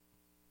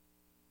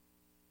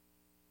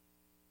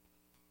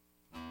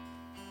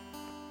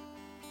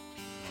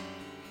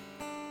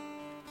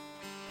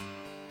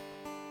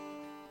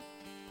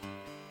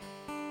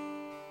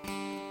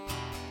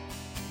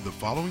The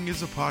following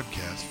is a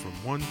podcast from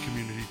One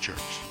Community Church.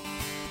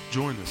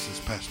 Join us as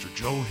Pastor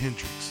Joel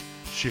Hendricks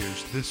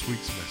shares this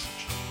week's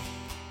message.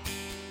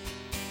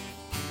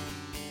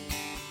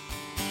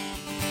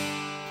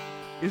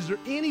 Is there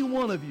any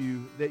one of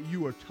you that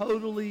you are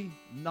totally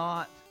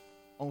not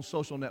on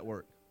social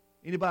network?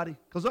 Anybody?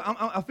 Because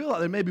I feel like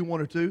there may be one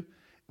or two,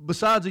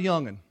 besides a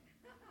youngin'.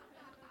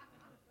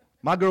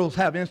 My girls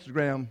have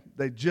Instagram.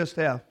 They just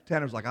have.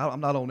 Tanner's like, I'm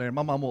not on there.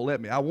 My mom won't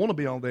let me. I want to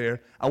be on there.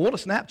 I want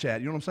to Snapchat.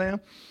 You know what I'm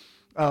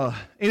saying?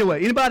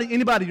 Anyway,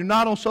 anybody, you're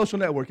not on social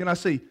network. Can I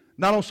see?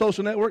 Not on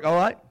social network? All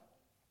right.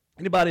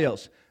 Anybody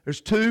else?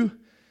 There's two.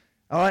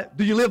 All right.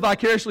 Do you live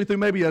vicariously through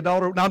maybe a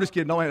daughter? No, I'm just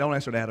kidding. Don't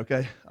answer that,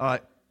 okay? All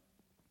right.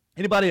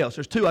 Anybody else?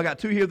 There's two. I got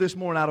two here this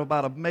morning out of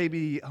about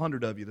maybe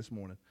 100 of you this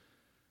morning.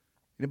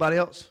 Anybody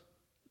else?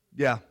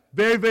 Yeah.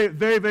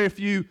 Very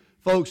few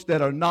folks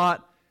that are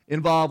not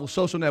involved with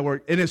social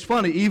network. And it's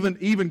funny,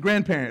 even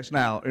grandparents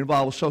now are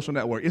involved with social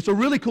network. It's a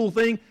really cool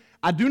thing.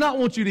 I do not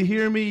want you to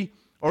hear me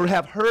or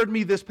have heard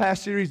me this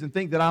past series and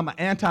think that I'm an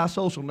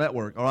anti-social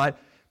network, all right?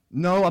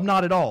 No, I'm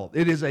not at all.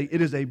 It is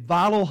a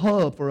vital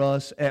hub for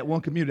us at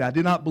One Community. I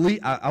did not believe,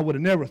 I would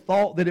have never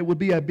thought that it would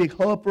be a big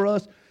hub for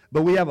us,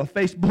 but we have a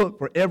Facebook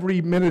for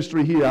every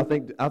ministry here. I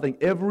think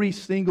every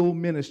single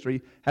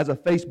ministry has a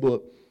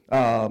Facebook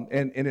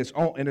and its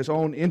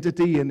own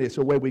entity, and it's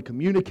a way we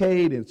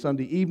communicate. And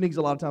Sunday evenings,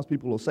 a lot of times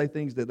people will say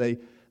things that they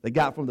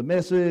got from the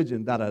message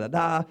and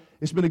da-da-da-da.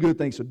 It's been a good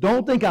thing. So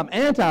don't think I'm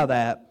anti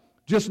that.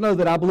 Just know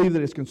that I believe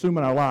that it's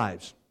consuming our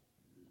lives.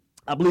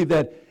 I believe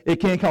that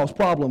it can cause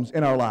problems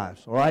in our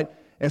lives, all right?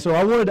 And so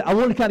I wanted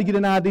to kind of get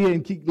an idea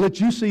and let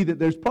you see that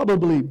there's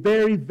probably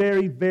very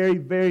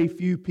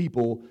few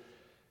people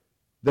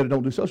that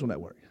don't do social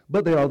network.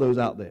 But there are those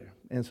out there.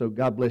 And so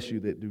God bless you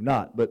that do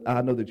not. But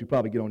I know that you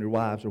probably get on your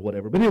wives or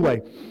whatever. But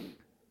anyway,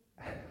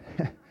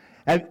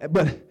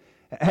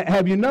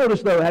 have you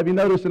noticed,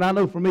 and I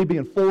know for me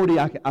being 40,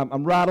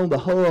 I'm right on the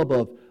hub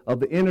of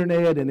the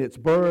internet and its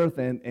birth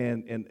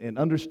and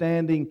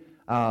understanding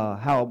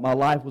how my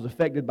life was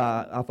affected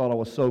by, I thought I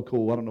was so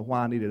cool. I don't know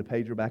why I needed a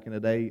pager back in the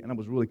day, and it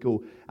was really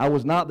cool. I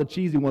was not the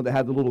cheesy one that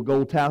had the little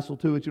gold tassel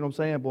to it, you know what I'm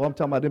saying? Boy, I'm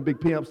talking about them big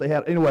pimps they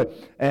had. Anyway,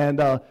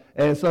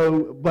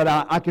 but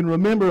I can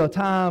remember a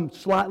time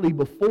slightly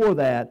before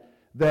that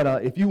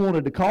if you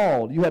wanted to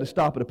call, you had to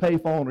stop at a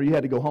payphone or you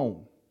had to go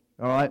home,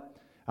 all right?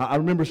 I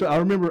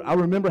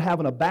remember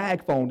having a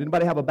bag phone. Did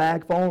anybody have a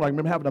bag phone? I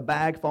remember having a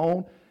bag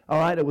phone. All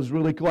right, it was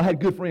really cool. I had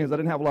good friends. I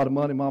didn't have a lot of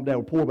money. Mom and Dad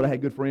were poor, but I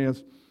had good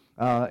friends.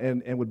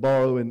 And would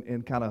borrow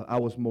and kind of, I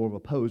was more of a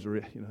poser.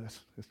 You know,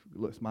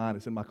 it's mine.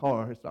 It's in my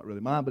car. It's not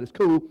really mine, but it's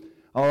cool.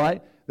 All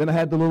right. Then I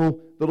had the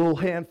little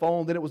hand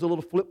phone. Then it was a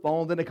little flip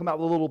phone. Then they come out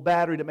with a little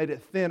battery that made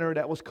it thinner.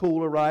 That was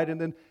cooler, right? And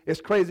then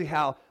it's crazy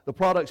how the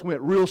products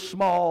went real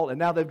small, and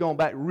now they've gone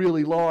back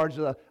really large.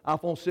 The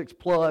iPhone 6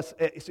 Plus,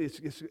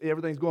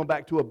 everything's going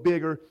back to a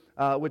bigger,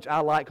 which I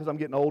like because I'm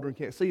getting older and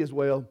can't see as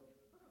well.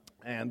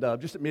 And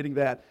just admitting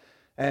that.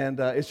 And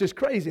it's just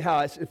crazy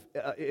how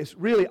it's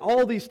really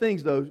all these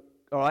things, though,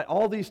 all right,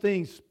 all these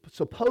things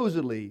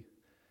supposedly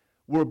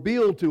were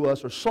billed to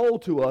us or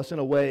sold to us in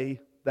a way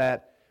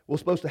that was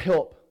supposed to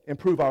help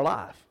improve our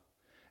life.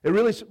 It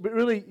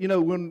really, you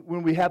know,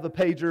 when we have the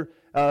pager,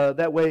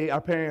 that way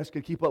our parents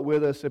could keep up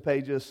with us and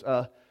page us,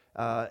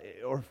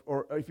 or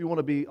if you want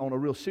to be on a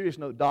real serious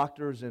note,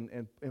 doctors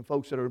and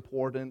folks that are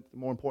important,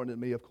 more important than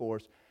me, of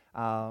course,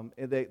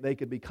 and they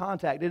could be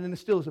contacted, and it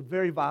still is a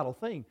very vital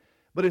thing.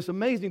 But it's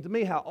amazing to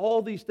me how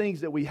all these things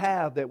that we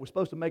have that we're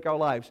supposed to make our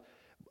lives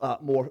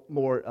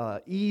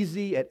more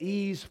easy, at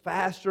ease,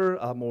 faster,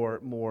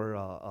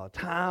 more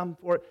time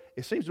for it,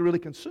 it seems to really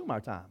consume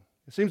our time.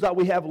 It seems like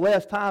we have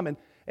less time,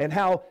 and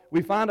how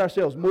we find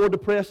ourselves more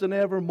depressed than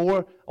ever,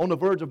 more on the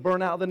verge of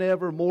burnout than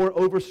ever, more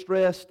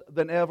overstressed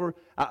than ever.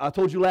 I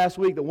told you last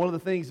week that one of the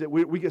things that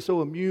we get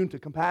so immune to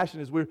compassion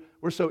is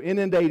we're so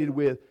inundated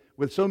with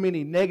so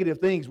many negative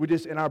things,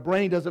 and our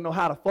brain doesn't know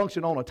how to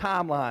function on a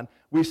timeline.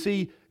 We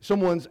see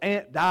someone's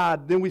aunt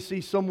died, then we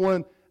see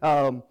someone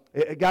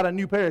got a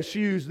new pair of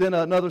shoes, then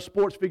another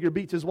sports figure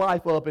beats his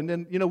wife up, and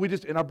then, you know,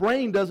 and our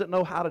brain doesn't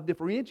know how to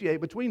differentiate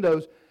between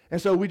those,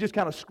 and so we just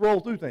kind of scroll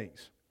through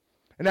things.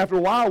 And after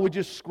a while, we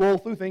just scroll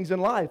through things in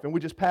life, and we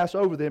just pass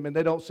over them, and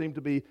they don't seem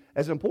to be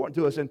as important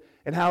to us, and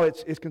how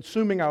it's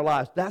consuming our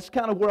lives. That's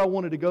kind of where I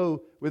wanted to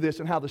go with this,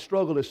 and how the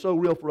struggle is so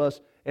real for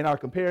us in our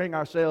comparing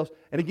ourselves.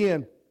 And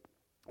again,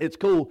 it's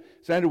cool.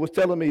 Sandra was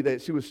telling me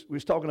that we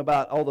was talking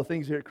about all the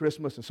things here at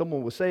Christmas, and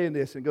someone was saying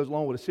this, and it goes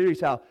along with the series,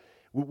 how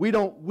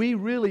we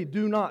really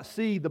do not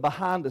see the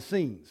behind the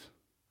scenes.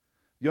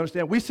 You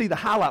understand? We see the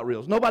highlight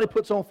reels. Nobody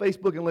puts on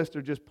Facebook unless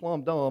they're just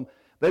plumb dumb.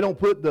 They don't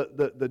put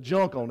the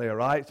junk on there,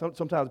 right?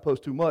 Sometimes they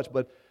post too much,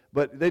 but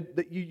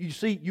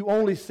you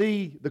only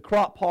see the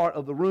crop part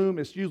of the room.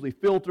 It's usually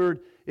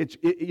filtered. It's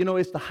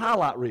the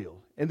highlight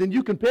reel, and then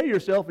you compare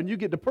yourself and you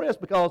get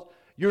depressed because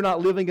you're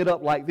not living it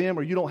up like them,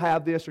 or you don't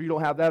have this, or you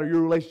don't have that, or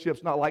your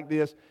relationship's not like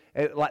this,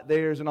 like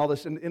theirs, and all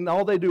this, and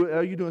all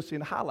you doing is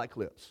seeing highlight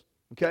clips.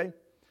 Okay.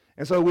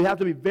 And so we have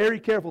to be very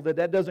careful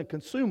that doesn't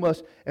consume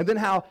us. And then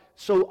how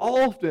so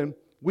often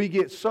we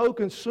get so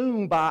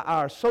consumed by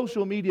our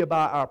social media,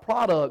 by our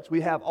products,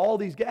 we have all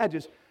these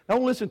gadgets. I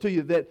want to listen to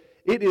you that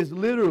it is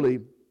literally,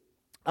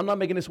 I'm not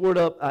making this word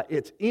up,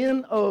 it's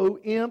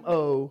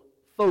N-O-M-O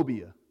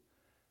phobia.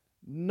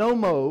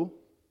 Nomophobia.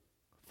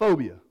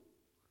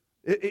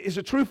 It's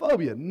a true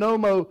phobia.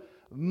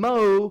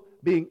 Mo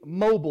being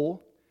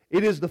mobile.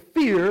 It is the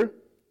fear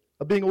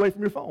of being away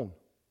from your phone.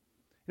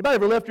 Anybody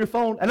ever left your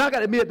phone? And I got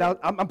to admit, now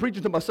I'm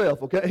preaching to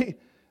myself, okay?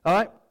 All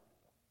right?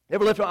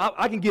 Ever left your phone?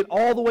 I can get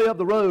all the way up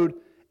the road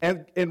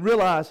and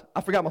realize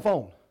I forgot my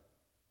phone.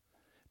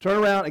 Turn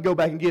around and go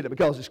back and get it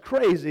because it's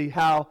crazy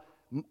how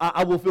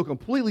I will feel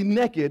completely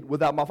naked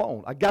without my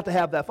phone. I got to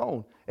have that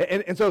phone.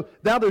 And so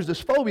now there's this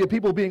phobia of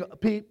people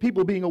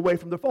being away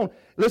from their phone.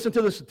 Listen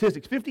to the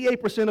statistics.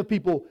 58% of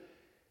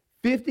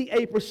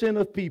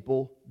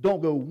people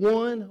don't go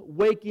one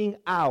waking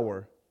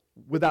hour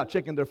without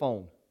checking their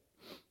phone.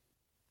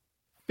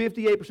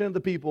 58% of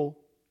the people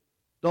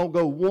don't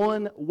go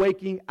one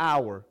waking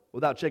hour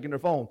without checking their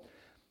phone.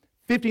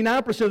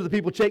 59% of the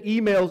people check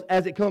emails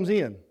as it comes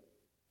in.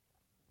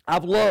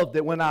 I've loved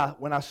that when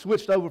I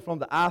switched over from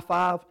the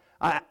i5,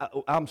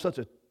 I'm such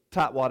a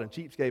tightwad and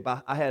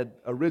cheapskate. I had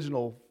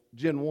original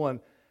Gen 1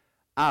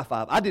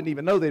 i5. I didn't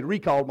even know they'd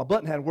recalled. My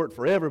button hadn't worked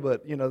forever,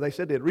 but they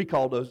said they'd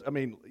recalled those. I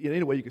mean,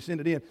 anyway, you could send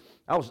it in.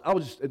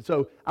 And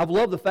so I've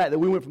loved the fact that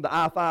we went from the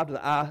i5 to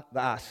the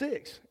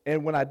i6.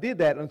 And when I did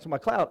that into my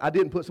cloud, I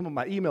didn't put some of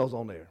my emails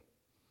on there.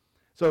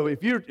 So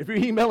if you're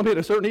emailing me at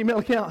a certain email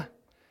account,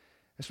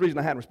 that's the reason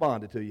I hadn't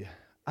responded to you.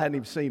 I hadn't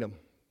even seen them.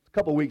 A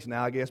couple of weeks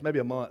now, I guess, maybe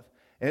a month.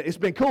 And it's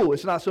been cool.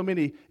 It's not so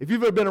many. If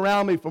you've ever been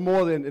around me for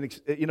more than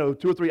 2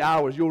 or 3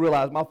 hours, you'll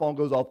realize my phone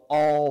goes off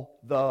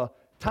all the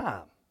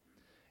time.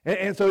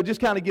 And so it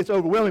just kind of gets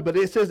overwhelming. But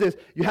it says this,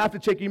 you have to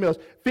check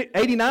emails.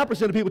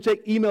 89% of people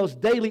check emails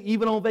daily,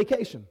 even on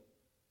vacation.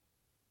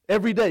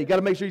 Every day. You got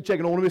to make sure you check.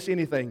 You don't want to miss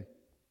anything.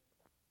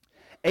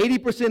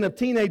 80% of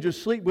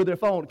teenagers sleep with their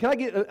phone. Can I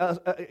get,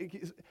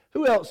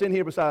 who else in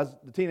here besides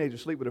the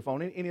teenagers sleep with their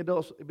phone? Any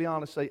adults, be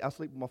honest, say, I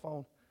sleep with my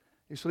phone?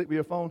 You sleep with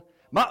your phone?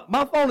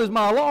 My phone is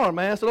my alarm,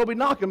 man, so don't be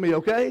knocking me,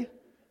 okay?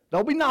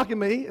 Don't be knocking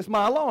me. It's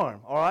my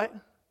alarm, all right?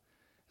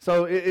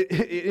 So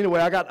anyway,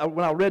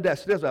 when I read that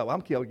statistic, I'm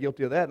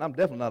guilty of that, and I'm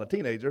definitely not a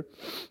teenager.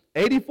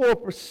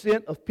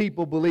 84% of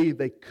people believe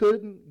they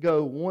couldn't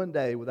go one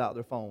day without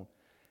their phone.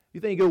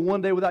 You think you go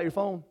one day without your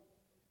phone?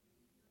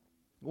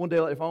 One day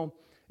without your phone?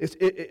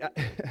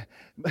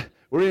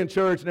 We're in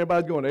church, and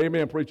everybody's going,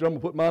 amen, preacher, I'm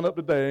going to put mine up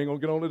today. I ain't going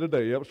to get on it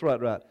today. Yep, that's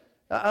right.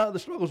 The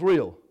struggle's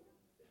real.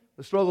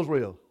 The struggle's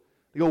real.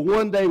 You go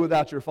one day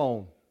without your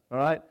phone, all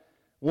right?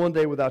 One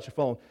day without your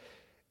phone.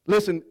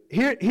 Listen,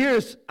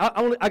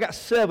 I got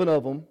 7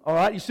 of them, all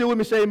right? You still with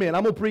me? Say amen.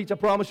 I'm going to preach. I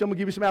promise you I'm going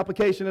to give you some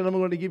application, and I'm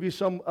going to give you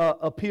some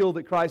appeal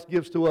that Christ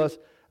gives to us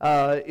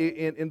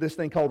in this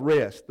thing called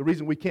rest. The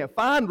reason we can't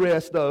find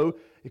rest, though,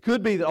 it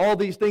could be that all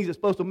these things that's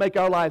supposed to make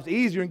our lives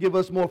easier and give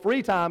us more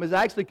free time is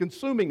actually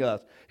consuming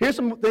us. Here's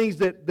some things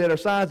that are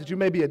signs that you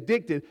may be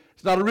addicted.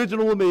 It's not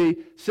original with me.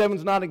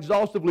 7's not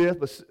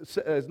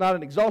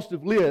an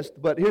exhaustive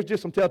list, but here's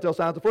just some telltale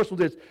signs. The first one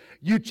is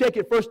you check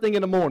it first thing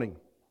in the morning.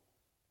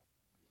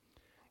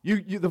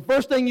 The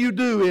first thing you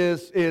do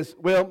is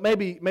well,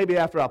 maybe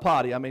after I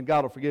potty. I mean,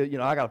 God will forgive,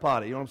 I got a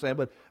potty, you know what I'm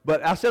saying?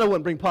 But I said I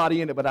wouldn't bring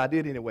potty in it, but I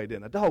did anyway,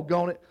 didn't I?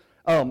 Doggone it.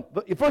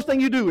 But the first thing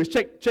you do is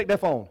check that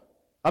phone.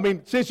 I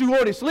mean, since you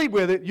already sleep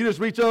with it, you just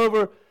reach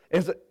over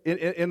and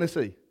let's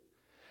see.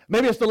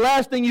 Maybe it's the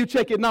last thing you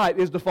check at night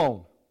is the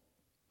phone.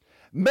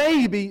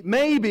 Maybe,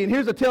 and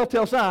here's a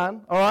telltale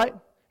sign, all right?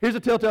 Here's a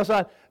telltale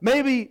sign.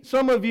 Maybe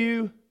some of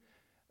you,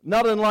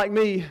 not unlike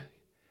me,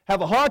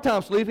 have a hard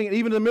time sleeping, and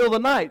even in the middle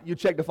of the night, you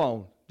check the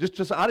phone. I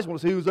just want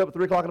to see who's up at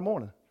 3 o'clock in the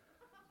morning.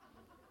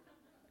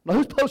 Now,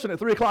 who's posting at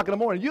 3 o'clock in the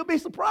morning? You'll be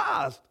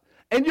surprised.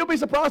 And you'll be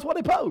surprised what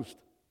they post.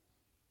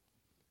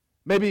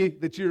 Maybe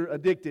that you're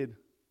addicted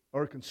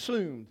or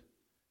consumed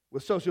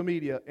with social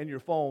media and your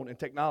phone and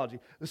technology.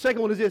 The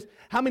second one is this: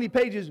 how many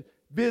page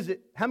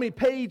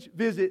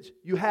visits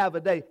you have a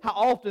day? How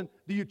often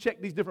do you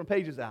check these different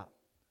pages out?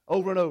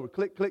 Over and over.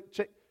 Click,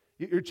 check.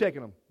 You're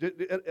checking them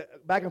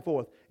back and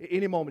forth.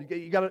 Any moment,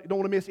 you don't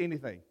want to miss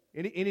anything.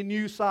 Any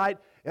news site,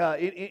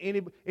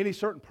 any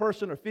certain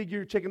person or figure,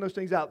 you're checking those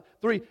things out.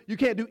 3, you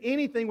can't do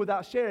anything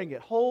without sharing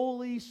it.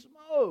 Holy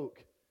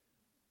smoke!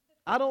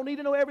 I don't need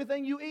to know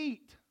everything you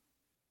eat.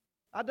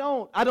 I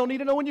don't need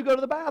to know when you go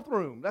to the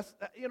bathroom. That's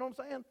you know what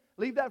I'm saying.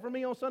 Leave that for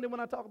me on Sunday when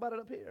I talk about it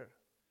up here.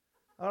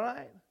 All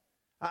right.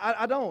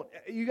 I don't.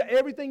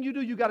 Everything you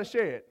do, you got to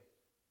share it.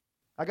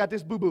 I got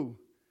this boo-boo.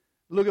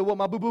 Look at what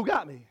my boo-boo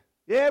got me.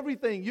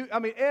 Everything you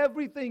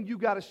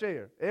got to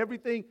share.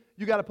 Everything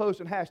you got to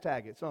post and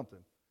hashtag it, something.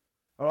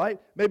 All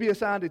right? Maybe a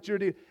sign that you're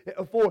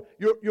for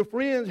your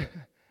friends.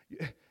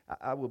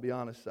 I will be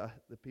honest,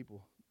 the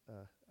people,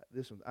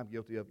 this one I'm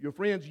guilty of. Your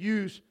friends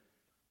use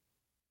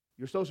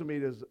your social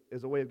media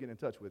as a way of getting in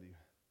touch with you.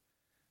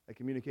 They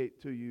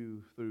communicate to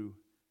you through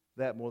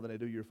that more than they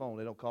do your phone.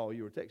 They don't call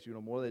you or text you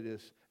no more. They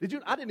just,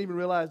 I didn't even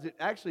realize that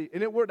actually,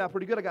 and it worked out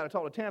pretty good. I got to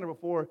talk to Tanner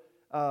before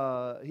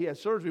he had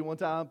surgery one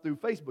time through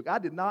Facebook. I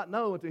did not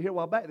know until here a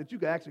while back that you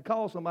could actually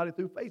call somebody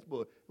through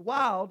Facebook.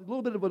 Wild, a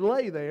little bit of a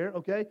delay there,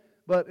 okay?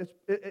 But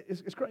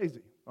it's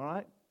crazy, all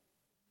right?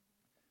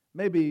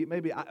 Maybe, and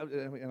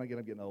again,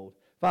 I'm getting old.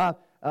 5,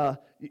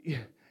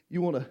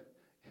 you want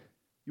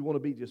to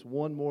be just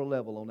one more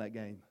level on that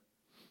game.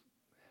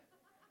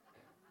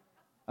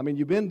 I mean,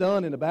 you've been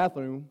done in the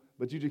bathroom,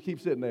 but you just keep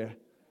sitting there.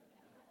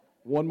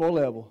 One more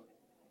level.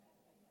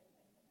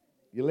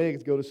 Your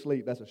legs go to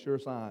sleep. That's a sure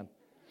sign.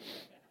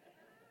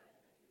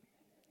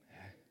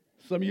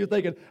 Some of you are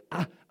thinking,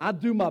 I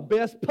do my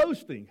best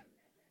posting.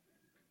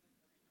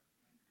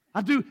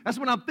 I do. That's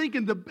what I'm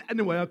thinking.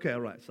 Anyway, okay,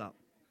 all right, stop.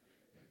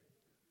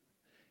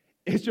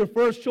 It's your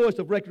first choice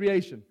of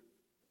recreation.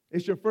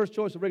 It's your first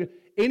choice of recreation.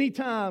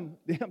 Anytime,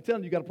 I'm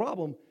telling you, you got a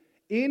problem.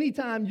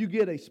 Anytime you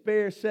get a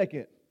spare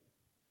second,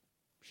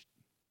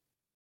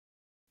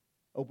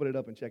 open it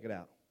up and check it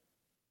out.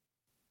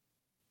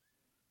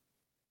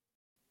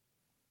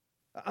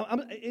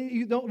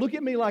 You don't look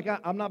at me like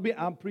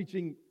I'm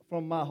preaching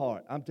from my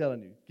heart. I'm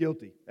telling you,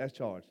 guilty. That's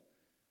charged.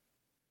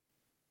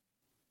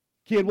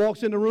 Kid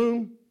walks in the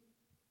room,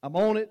 I'm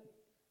on it,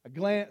 I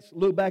glance,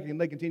 look back, and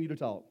they continue to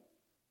talk.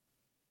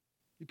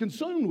 You're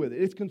consumed with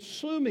it. It's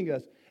consuming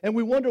us. And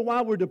we wonder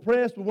why we're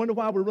depressed. We wonder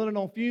why we're running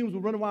on fumes. We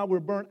wonder why we're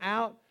burnt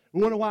out.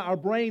 We wonder why our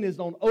brain is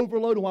on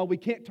overload and why we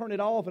can't turn it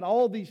off and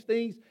all these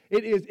things.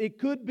 It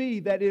could be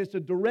that it's a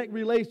direct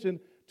relation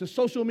to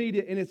social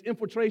media and its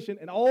infiltration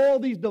and all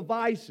these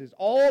devices,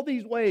 all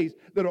these ways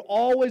that are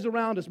always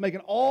around us making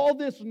all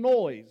this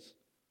noise.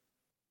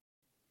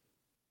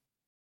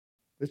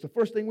 It's the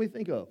first thing we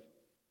think of.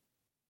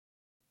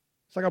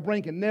 It's like our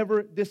brain can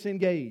never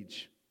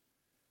disengage.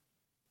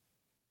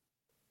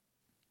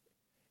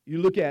 You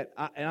look at,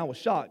 and I was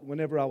shocked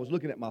whenever I was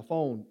looking at my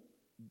phone,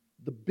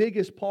 the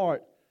biggest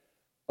part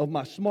of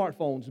my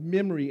smartphone's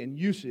memory and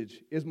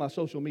usage is my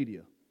social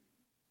media.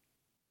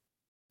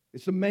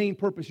 It's the main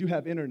purpose you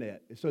have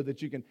internet, is so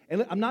that you can,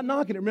 and I'm not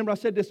knocking it. Remember, I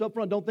said this up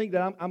front. Don't think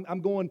that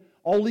I'm going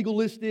all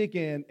legalistic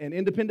and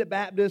independent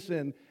Baptist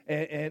and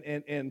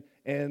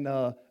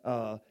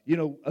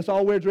us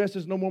all wear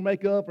dresses, no more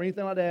makeup or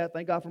anything like that.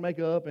 Thank God for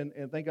makeup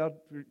and thank God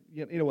for,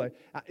 anyway.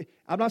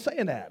 I'm not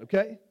saying that,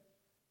 okay?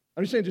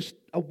 I'm just saying,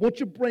 I want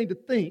your brain to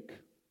think,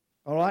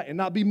 all right, and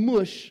not be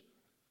mush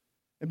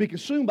and be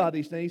consumed by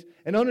these things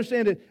and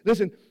understand that,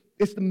 listen,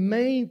 it's the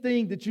main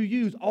thing that you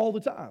use all the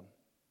time.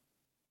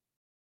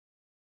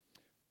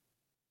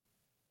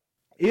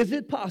 Is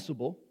it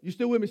possible, you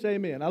still with me, say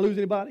amen? I lose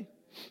anybody?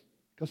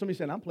 Because somebody's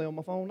saying, I'm playing on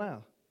my phone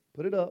now.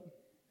 Put it up.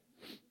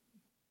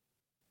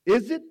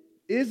 Is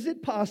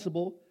it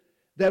possible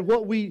that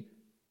what we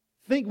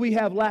think we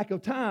have lack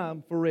of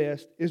time for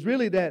rest is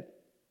really that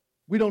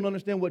we don't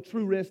understand what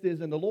true rest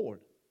is in the Lord?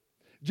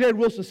 Jared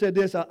Wilson said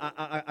this.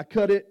 I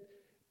cut it,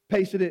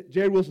 pasted it.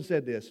 Jared Wilson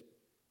said this.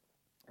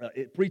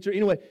 Preacher,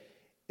 anyway,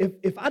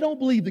 if I don't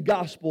believe the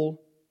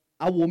gospel,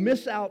 I will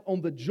miss out on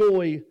the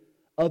joy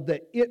of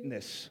the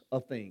itness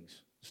of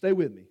things. Stay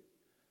with me.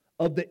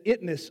 Of the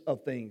itness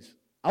of things.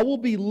 I will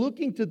be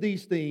looking to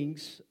these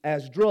things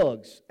as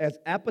drugs, as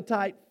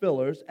appetite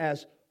fillers,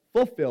 as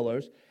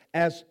fulfillers,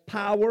 as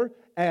power,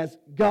 as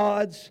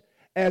gods,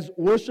 as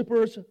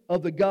worshipers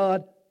of the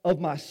God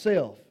of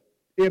myself.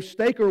 If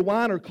steak or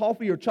wine or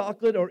coffee or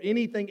chocolate or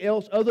anything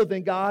else other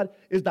than God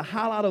is the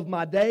highlight of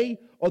my day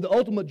or the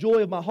ultimate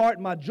joy of my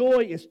heart, my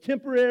joy is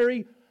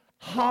temporary,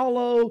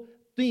 hollow,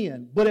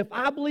 thin. But if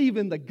I believe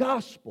in the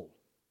gospel,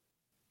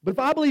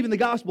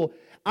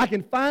 I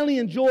can finally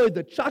enjoy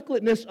the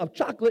chocolateness of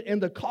chocolate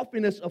and the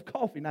coffeeness of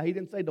coffee. Now, he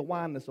didn't say the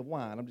wineness of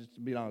wine. I'm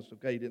just being honest,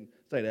 okay? He didn't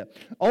say that.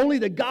 Only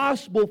the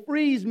gospel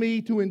frees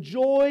me to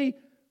enjoy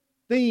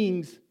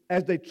things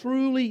as they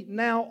truly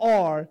now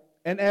are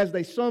and as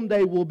they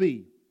someday will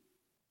be.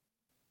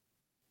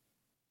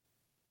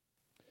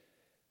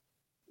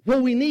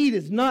 What we need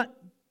is not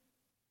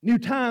new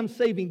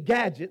time-saving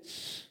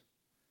gadgets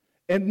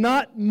and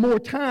not more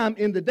time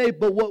in the day,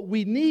 but what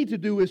we need to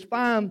do is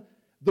find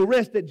the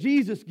rest that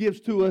Jesus gives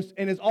to us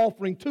and is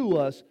offering to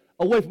us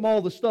away from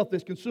all the stuff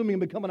that's consuming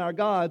and becoming our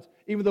gods,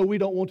 even though we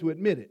don't want to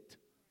admit it.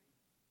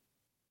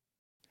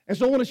 And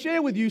so I want to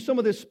share with you some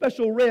of this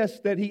special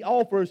rest that he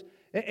offers.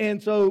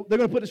 And so they're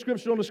going to put the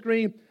scripture on the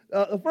screen.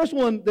 The first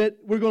one that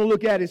we're going to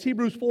look at is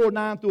Hebrews 4,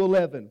 9 through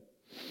 11.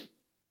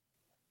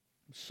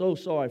 I'm so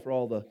sorry for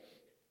all the,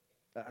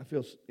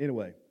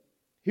 anyway.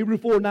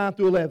 Hebrews 4, 9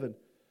 through 11.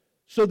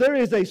 So there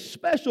is a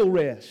special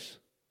rest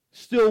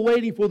still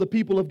waiting for the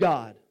people of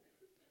God.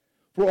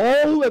 For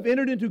all who have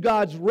entered into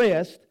God's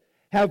rest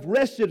have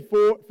rested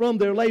from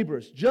their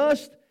labors,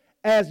 just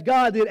as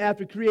God did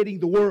after creating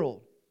the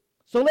world.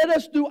 So let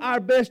us do our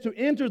best to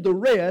enter the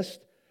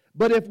rest,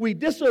 but if we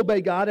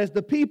disobey God, as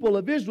the people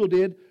of Israel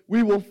did,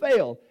 we will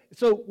fail.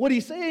 So what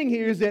he's saying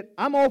here is that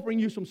I'm offering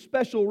you some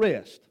special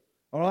rest.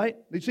 All right?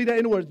 You see that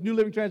in the words, New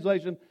Living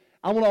Translation.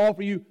 I want to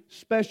offer you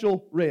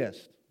special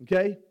rest.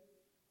 Okay?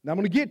 Now I'm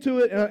going to get to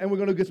it, and we're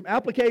going to get some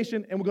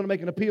application, and we're going to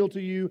make an appeal to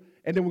you,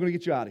 and then we're going to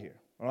get you out of here.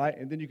 All right?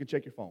 And then you can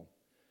check your phone.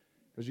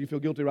 Because you feel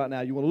guilty right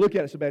now. You want to look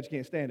at it so bad you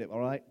can't stand it,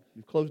 all right?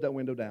 You've closed that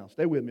window down.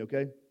 Stay with me,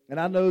 okay? And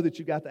I know that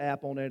you got the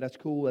app on there. That's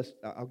cool.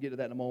 I'll get to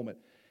that in a moment.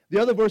 The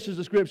other verses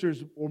of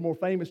Scriptures are more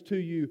famous to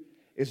you.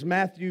 It's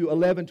Matthew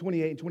 11,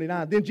 28 and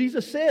 29. Then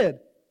Jesus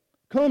said,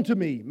 come to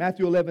me.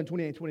 Matthew 11,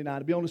 28 and 29.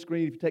 It'll be on the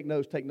screen. If you take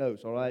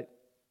notes, all right?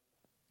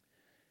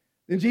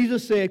 Then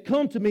Jesus said,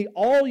 come to me,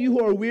 all you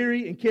who are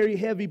weary and carry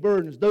heavy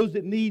burdens, those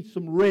that need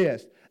some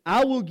rest.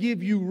 I will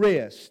give you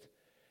rest.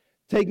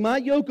 Take my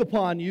yoke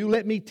upon you.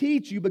 Let me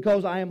teach you,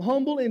 because I am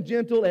humble and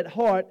gentle at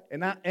heart,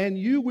 and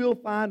you will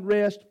find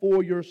rest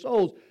for your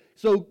souls.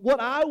 So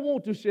what I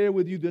want to share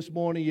with you this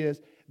morning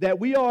is that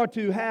we are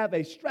to have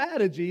a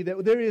strategy,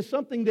 that there is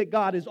something that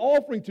God is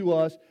offering to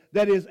us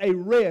that is a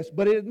rest.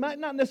 But it might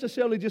not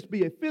necessarily just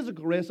be a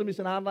physical rest. Somebody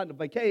said, I'd like to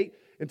vacate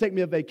and take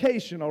me a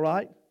vacation, all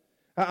right?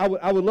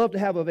 I would love to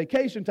have a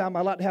vacation time.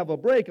 I'd like to have a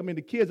break. I mean,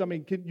 the kids,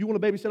 you want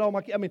to babysit all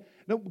my kids?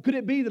 No, could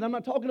it be that I'm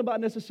not talking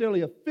about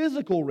necessarily a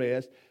physical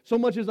rest so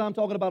much as I'm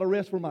talking about a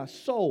rest for my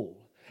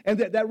soul? And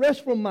that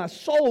rest from my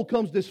soul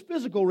comes this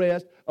physical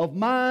rest of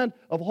mind,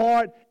 of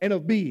heart, and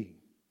of being.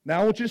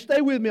 Now, I want you to stay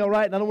with me, all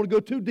right? And I don't want to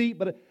go too deep,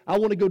 but I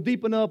want to go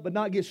deep enough but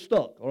not get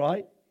stuck, all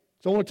right?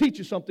 So I want to teach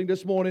you something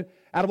this morning.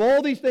 Out of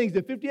all these things,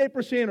 if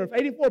 58% or if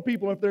 84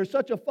 people, or if there's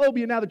such a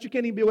phobia now that you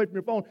can't even be away from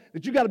your phone,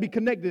 that you got to be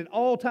connected at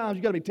all times,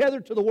 you got to be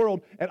tethered to the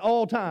world at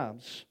all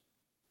times,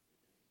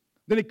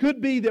 then it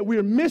could be that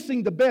we're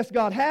missing the best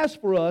God has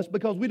for us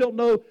because we don't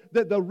know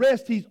that the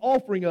rest He's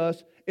offering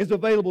us is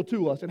available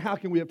to us. And how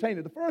can we obtain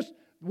it? The first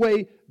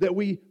way that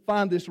we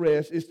find this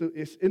rest is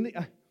in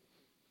the...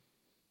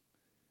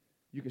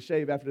 You can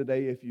shave after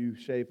today if you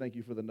shave. Thank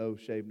you for the No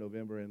Shave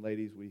November. And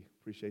ladies, we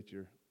appreciate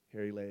your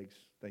hairy legs.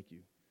 Thank you.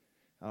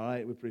 All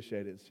right, we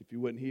appreciate it. If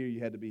you wasn't here, you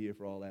had to be here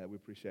for all that. We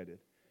appreciate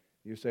it.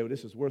 You say, well,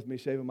 this is worth me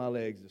shaving my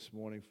legs this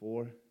morning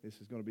for.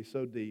 This is going to be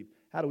so deep.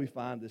 How do we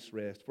find this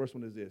rest? First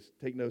one is this.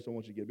 Take notes. I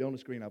want you to get it. Be on the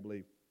screen, I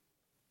believe.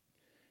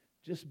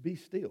 Just be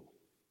still.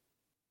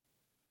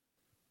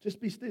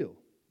 Just be still.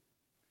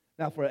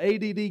 Now, for an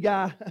ADD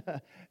guy,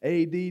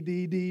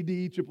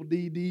 ADDDD, triple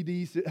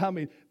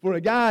DDD, for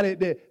a guy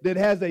that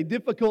has a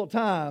difficult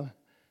time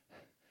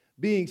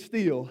being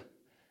still,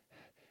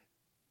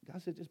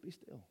 God said, just be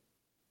still.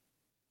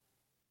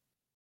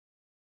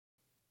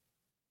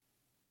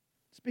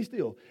 Just be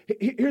still.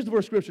 Here's the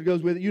verse Scripture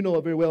goes with it. You know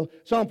it very well.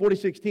 Psalm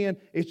 46:10.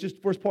 It's just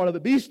the first part of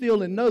it. Be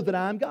still and know that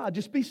I am God.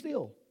 Just be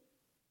still.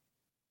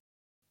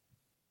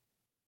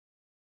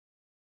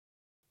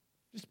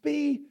 Just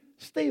be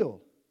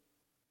still.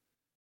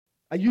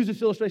 I use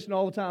this illustration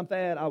all the time,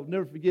 Thad. I'll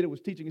never forget it.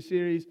 Was teaching a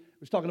series. It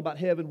was talking about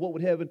heaven. What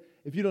would heaven?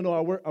 If you don't know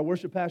our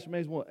worship pastor,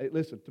 man, hey,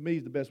 listen, to me,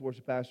 he's the best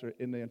worship pastor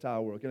in the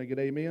entire world. Can I get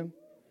amen?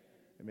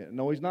 Amen.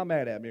 No, he's not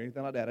mad at me or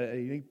anything like that.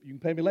 You can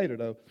pay me later,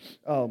 though.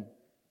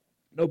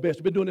 No, best.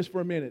 We've been doing this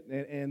for a minute.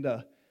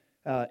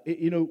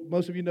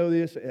 Most of you know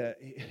this.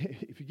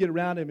 If you get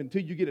around him,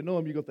 until you get to know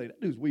him, you go think,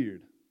 that dude's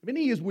weird.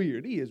 He is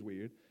weird. He is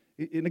weird.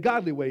 In a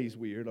godly way, he's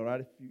weird, all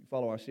right, if you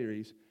follow our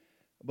series.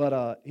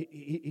 But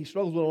he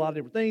struggles with a lot of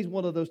different things,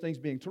 one of those things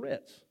being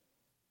Tourette's,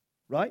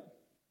 right?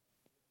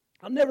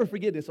 I'll never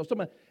forget this. And so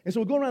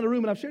we're going around the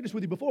room, and I've shared this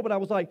with you before, but I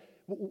was like,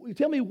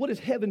 tell me, what is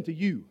heaven to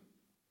you?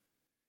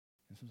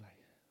 And so I was like,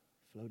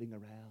 floating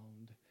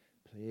around,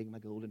 playing my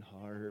golden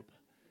harp.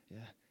 Yeah,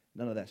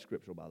 none of that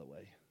scriptural, by the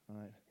way, all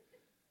right?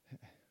 I'm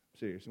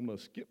serious. I'm going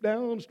to skip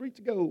down the streets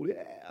of gold,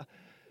 yeah.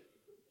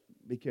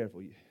 Be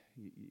careful,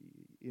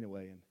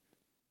 anyway. And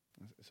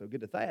so get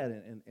to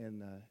Thad,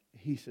 and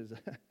he says,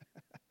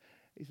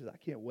 I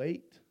can't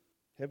wait.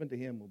 Heaven to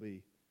him will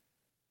be,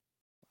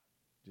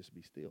 just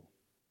be still.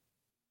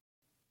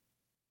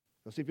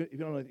 So see, if you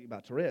don't know anything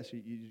about Tourette's,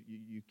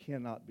 you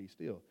cannot be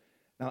still.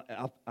 Now,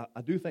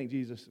 I do think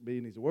Jesus,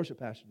 being he's a worship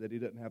pastor, that he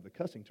doesn't have the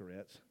cussing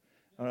Tourette's.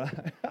 All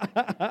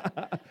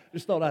right?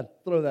 Just thought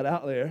I'd throw that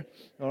out there.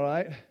 All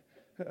right?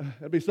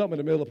 That'd be something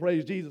in the middle of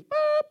praise Jesus.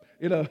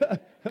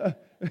 Boop!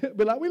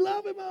 Be like, we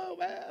love him, oh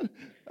man.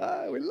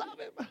 We love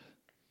him.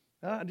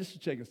 Just to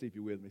check and see if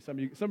you're with me. Some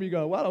of you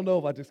go, well, I don't know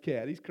if I just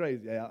can. He's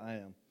crazy. Yeah, I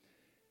am.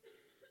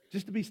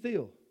 Just to be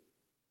still.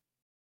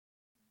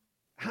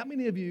 How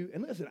many of you,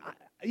 and listen,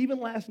 even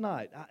last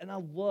night, I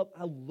love,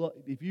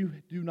 if you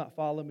do not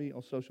follow me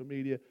on social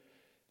media,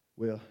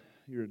 well,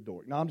 you're a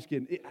dork. No, I'm just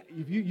kidding.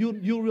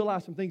 You'll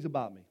realize some things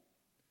about me.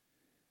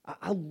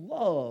 I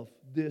love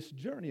this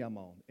journey I'm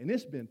on. And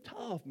it's been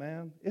tough,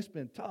 man. It's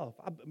been tough.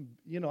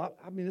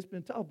 It's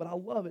been tough, but I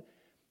love it.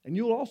 And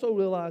you'll also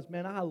realize,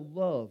 man, I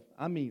love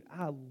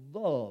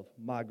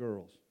my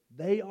girls.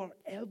 They are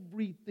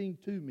everything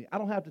to me. I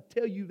don't have to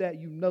tell you that,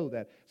 you know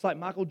that. It's like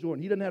Michael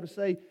Jordan. He doesn't have to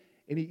say,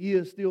 and he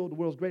is still the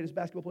world's greatest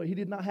basketball player. He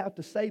did not have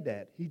to say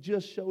that. He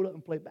just showed up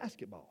and played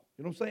basketball.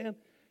 You know what I'm saying?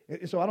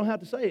 And so I don't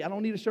have to say, I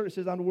don't need a shirt that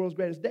says I'm the world's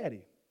greatest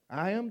daddy.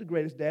 I am the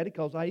greatest daddy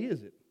because I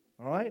is it.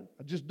 All right?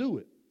 I just do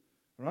it.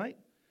 All right?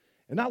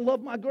 And I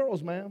love my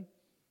girls, man.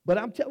 But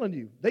I'm telling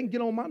you, they can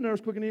get on my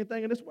nerves quicker than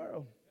anything in this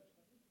world.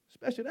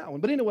 Especially that one.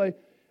 But anyway,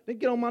 they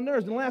get on my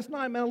nerves. And last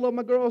night, man, I love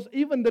my girls.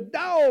 Even the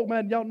dog,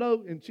 man, y'all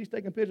know, and she's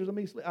taking pictures of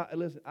me.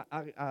 Listen,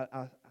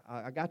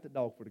 I got the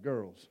dog for the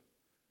girls.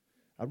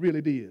 I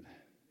really did.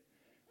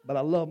 But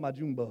I love my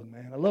Junebug,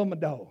 man. I love my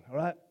dog, all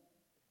right?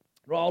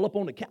 They're all up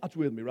on the couch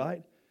with me,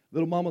 right?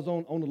 Little mama's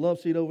on the love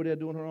seat over there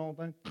doing her own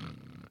thing.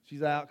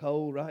 She's out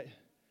cold, right?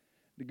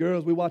 The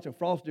girls, we watching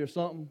Frosty or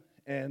something,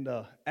 and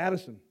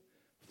Addison,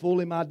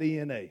 fully my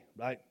DNA,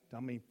 right? I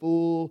mean,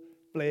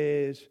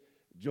 full-fledged,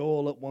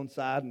 Joel up one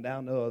side and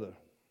down the other.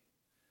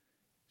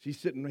 She's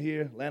sitting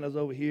here, Lana's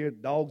over here,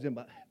 dog's in,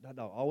 that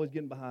dog always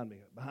getting behind me.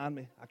 Behind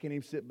me, I can't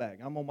even sit back.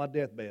 I'm on my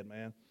deathbed,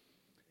 man.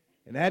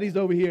 And Addie's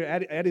over here,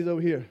 Addie's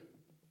over here.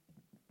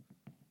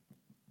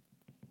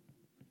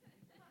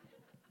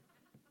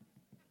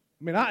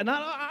 I mean,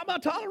 I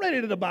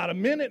tolerated it about a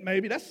minute,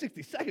 maybe. That's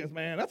 60 seconds,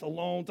 man. That's a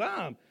long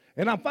time.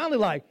 And I'm finally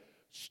like,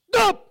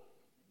 stop!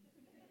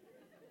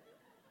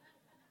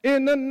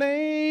 In the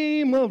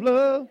name of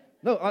love.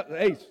 No,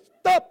 hey,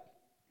 stop!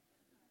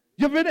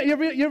 You ever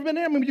been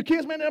there? I mean, your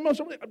kids, man,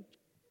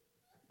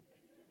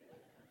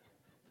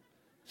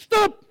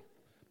 stop!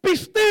 Be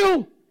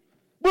still!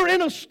 We're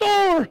in a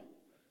store.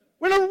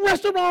 We're in a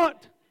restaurant.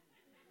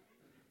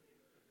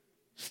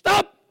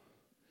 Stop!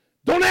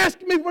 Don't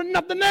ask me for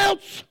nothing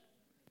else.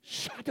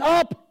 Shut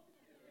up.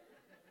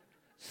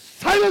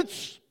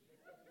 Silence.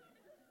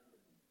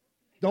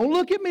 Don't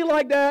look at me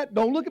like that.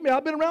 Don't look at me.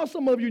 I've been around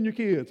some of you and your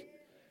kids.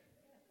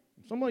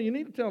 Some of you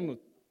need to tell them,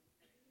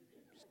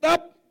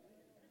 stop.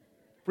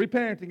 Free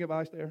parenting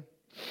advice there.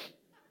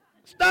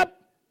 Stop.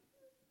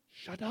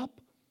 Shut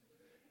up.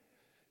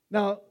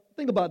 Now,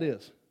 think about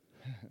this.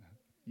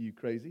 You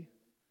crazy.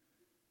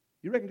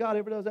 You reckon God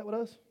ever does that with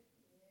us?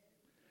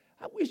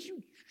 I wish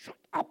you'd shut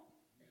up.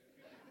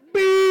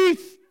 Be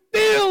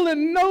still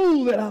and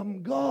know that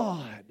I'm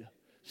God.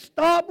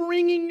 Stop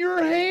wringing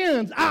your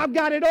hands. I've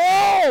got it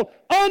all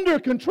under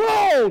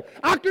control.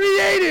 I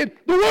created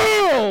the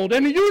world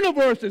and the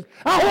universes.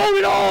 I hold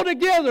it all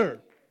together.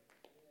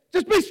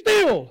 Just be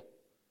still.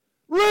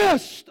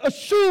 Rest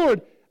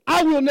assured,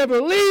 I will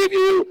never leave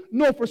you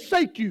nor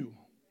forsake you.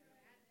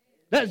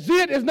 That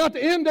zit is not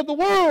the end of the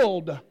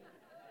world.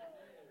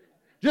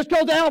 Just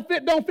because the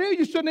outfit don't fit,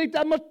 you shouldn't eat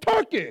that much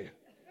turkey.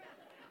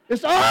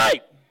 It's all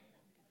right.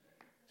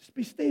 Just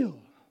be still.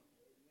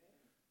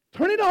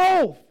 Turn it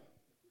off.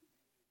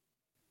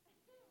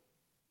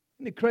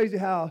 Isn't it crazy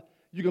how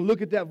you can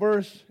look at that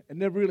verse and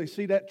never really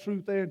see that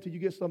truth there until you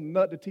get some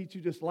nut to teach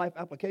you just life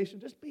application?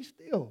 Just be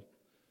still.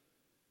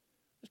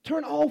 Just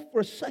turn off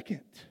for a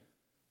second.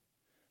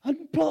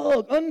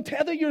 Unplug,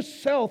 untether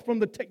yourself from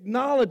the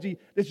technology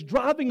that's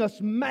driving us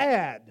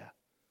mad.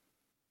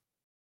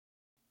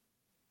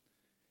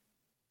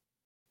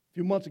 A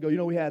few months ago,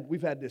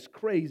 we've had this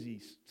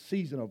crazy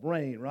season of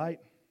rain, right?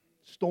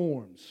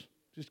 Storms.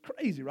 Just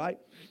crazy, right?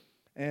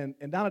 And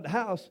down at the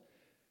house,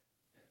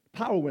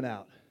 power went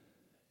out.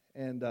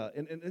 And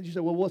you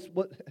say, well,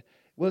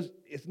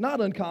 it's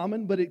not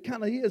uncommon, but it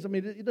kind of is. I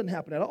mean, it doesn't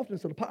happen that often,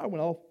 so the power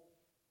went off.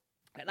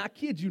 And I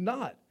kid you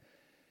not.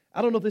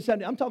 I don't know if this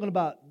happened. I'm talking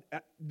about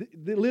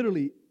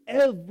literally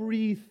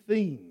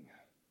everything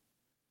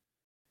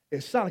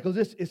is silent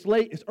because it's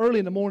late. It's early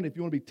in the morning. If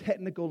you want to be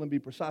technical and be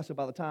precise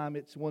about the time,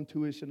 it's 1,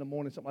 2-ish in the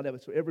morning, something like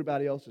that. So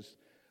everybody else is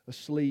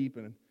asleep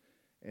and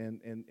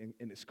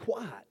it's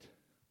quiet.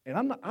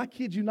 And I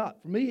kid you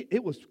not. For me,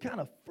 it was kind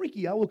of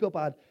freaky. I woke up.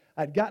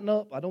 I'd gotten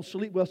up. I don't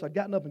sleep well, so I'd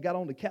gotten up and got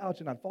on the couch,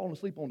 and I'd fallen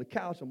asleep on the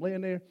couch. I'm laying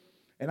there,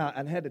 and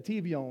I had the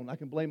TV on. I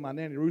can blame my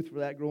nanny Ruth for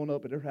that. Growing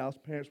up at her house,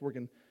 parents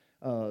working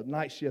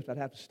night shift, I'd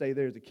have to stay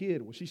there as a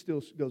kid. Well, she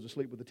still goes to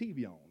sleep with the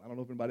TV on. I don't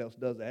know if anybody else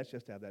does that. She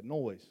has to have that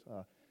noise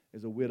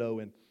as a widow.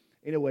 And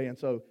anyway, and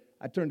so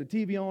I turned the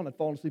TV on. I'd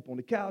fallen asleep on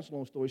the couch.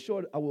 Long story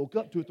short, I woke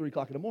up 2 or 3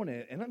 o'clock in the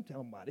morning, and I'm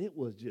telling you, it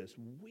was just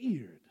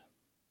weird.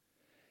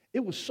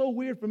 It was so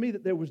weird for me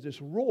that there was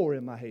this roar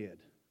in my head.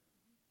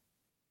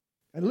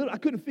 And I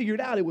couldn't figure it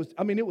out. And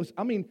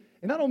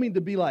I don't mean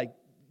to be like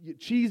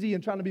cheesy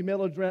and trying to be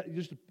melodramatic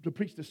just to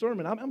preach the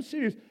sermon. I'm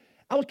serious.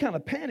 I was kind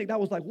of panicked. I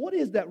was like, what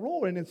is that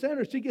roar? And then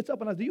Sandra, she gets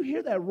up and I said, do you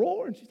hear that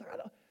roar? And she's like,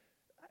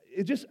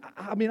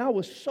 I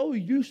was so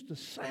used to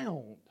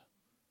sound.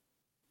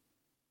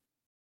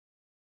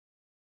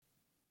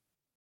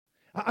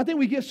 I think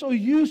we get so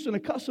used and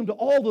accustomed to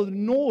all the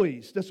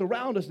noise that's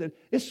around us that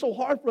it's so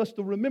hard for us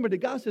to remember that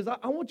God says,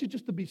 I want you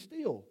just to be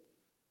still.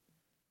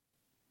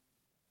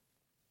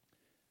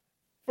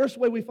 First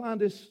way we find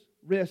this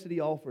rest that He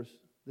offers,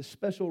 this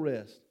special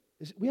rest,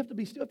 is we have to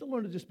be still. We have to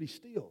learn to just be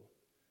still,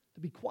 to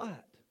be quiet.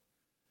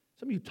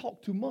 Some of you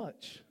talk too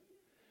much.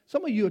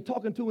 Some of you are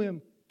talking to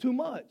Him too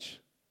much.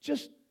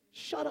 Just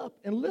shut up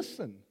and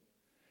listen.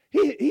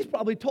 He's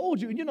probably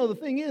told you, and the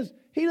thing is,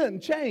 He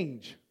doesn't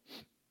change.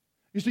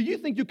 You see, you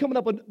think you're coming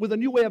up with a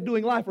new way of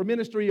doing life or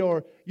ministry,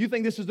 or you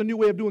think this is the new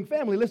way of doing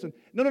family. Listen,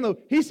 no.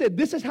 He said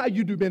this is how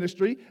you do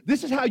ministry,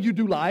 this is how you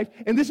do life,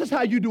 and this is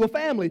how you do a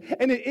family.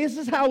 And this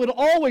is how it'll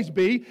always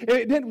be.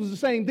 It was the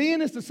same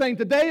then, it's the same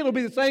today, it'll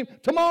be the same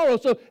tomorrow.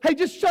 So, hey,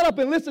 just shut up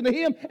and listen to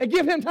Him and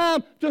give Him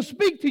time to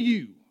speak to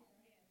you.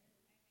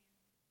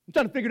 I'm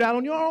trying to figure it out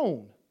on your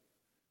own.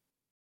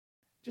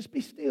 Just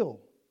be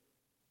still.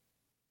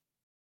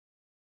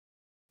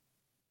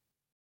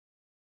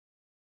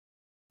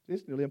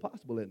 It's nearly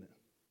impossible, isn't it?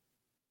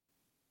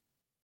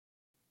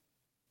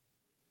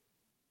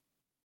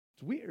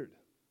 It's weird.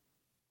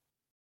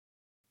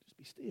 Just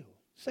be still.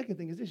 Second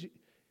thing is this.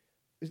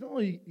 It's not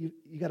only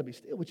you got to be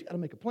still, but you got to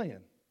make a plan.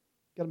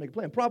 You got to make a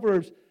plan.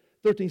 Proverbs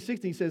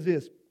 13:16 says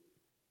this.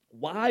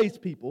 Wise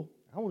people,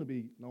 I want to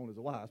be known as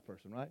a wise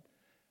person, right?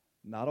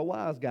 Not a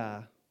wise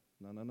guy.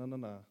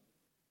 No.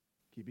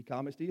 Keep your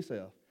comments to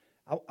yourself.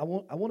 I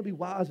want to be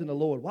wise in the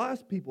Lord.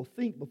 Wise people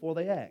think before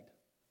they act.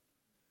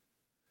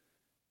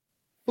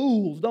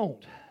 Fools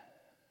don't.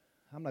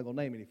 I'm not going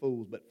to name any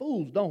fools, but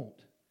fools don't.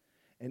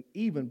 And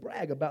even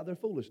brag about their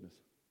foolishness.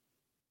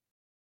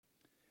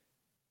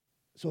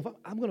 So if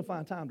I'm going to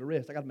find time to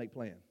rest, I got to make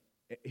plans.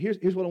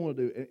 Here's what I want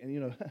to do. And you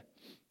know,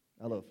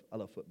 I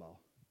love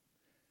football.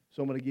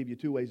 So I'm going to give you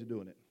 2 ways of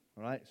doing it.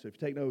 All right? So if you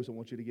take notes, I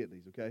want you to get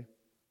these, okay?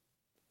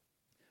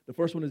 The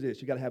first one is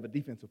this. You got to have a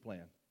defensive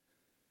plan.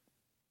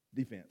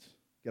 Defense.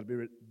 Got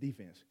to be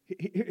defense.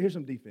 Here's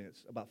some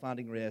defense about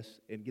finding rest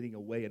and getting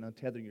away and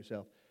untethering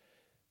yourself.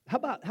 How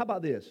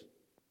about this?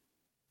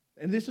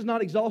 And this is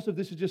not exhaustive.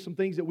 This is just some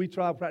things that we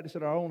try to practice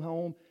at our own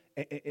home.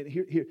 And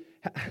here,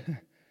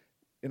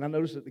 and I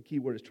noticed that the key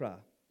word is try.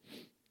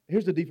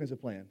 Here's the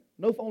defensive plan.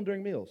 No phone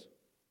during meals.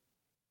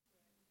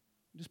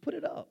 Just put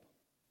it up.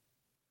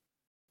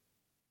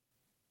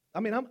 I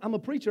mean, I'm a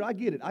preacher. I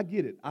get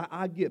it.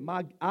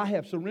 I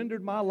have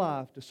surrendered my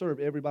life to serve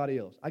everybody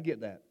else. I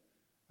get that.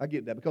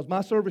 Because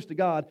my service to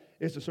God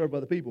is to serve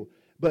other people.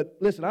 But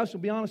listen, I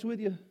should be honest with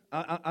you.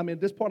 I mean,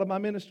 this part of my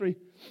ministry,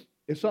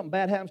 if something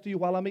bad happens to you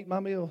while I'm eating my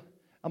meal,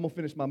 I'm going to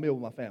finish my meal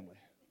with my family.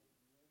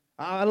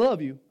 I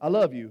love you.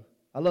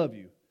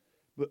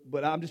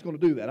 But I'm just going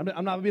to do that.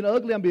 I'm not being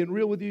ugly. I'm being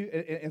real with you.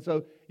 And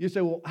so you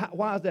say, well,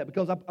 why is that?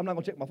 Because I'm not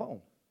going to check my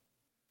phone.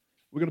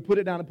 We're going to put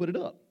it down and put it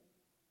up.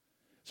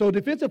 So a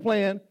defensive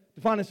plan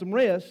to finding some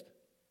rest,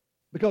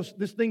 because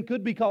this thing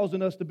could be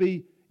causing us to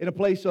be in a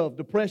place of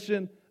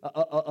depression,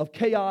 of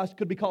chaos,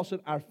 could be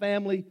causing our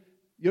family.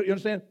 You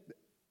understand?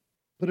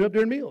 Put it up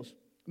during meals.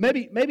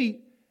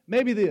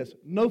 Maybe this,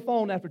 no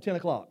phone after 10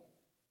 o'clock.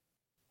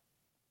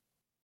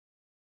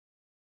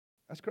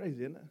 That's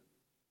crazy, isn't it?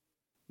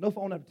 No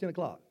phone after 10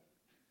 o'clock.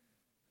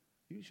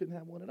 You shouldn't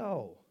have one at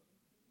all.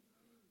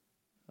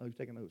 Oh, you're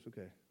taking notes,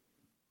 okay.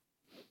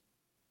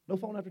 No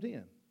phone after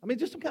 10. I mean,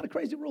 just some kind of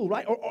crazy rule,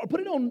 right? Or put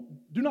it on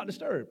Do Not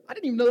Disturb. I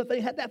didn't even know that they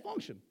had that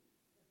function.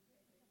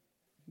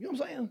 You know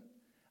what I'm saying?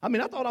 I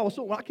mean, I thought I was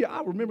so,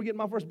 I remember getting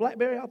my first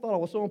BlackBerry. I thought I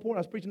was so important.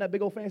 I was preaching that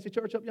big old fancy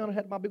church up yonder,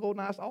 had my big old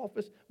nice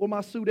office, wore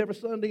my suit every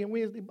Sunday and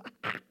Wednesday.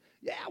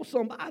 Yeah, I was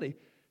somebody.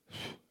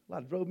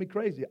 That drove me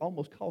crazy. It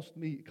almost cost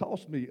me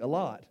a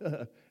lot.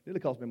 It nearly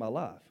cost me my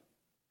life.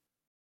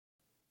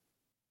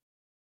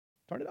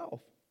 Turn it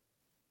off.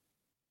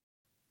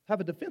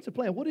 Have a defensive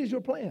plan. What is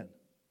your plan?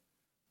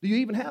 Do you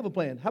even have a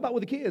plan? How about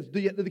with the kids? Do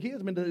the kids,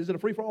 I mean, is it a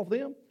free-for-all for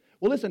them?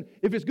 Well, listen,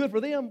 if it's good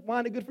for them, why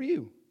isn't it good for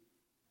you?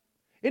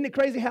 Isn't it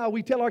crazy how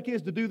we tell our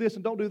kids to do this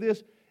and don't do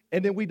this,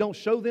 and then we don't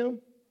show them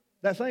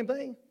that same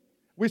thing?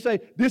 We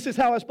say, this is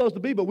how it's supposed to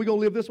be, but we're going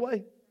to live this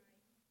way.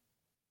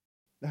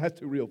 That's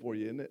too real for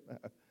you, isn't it?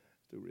 It's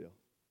too real.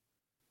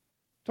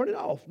 Turn it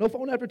off. No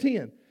phone after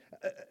 10.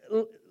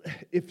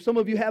 If some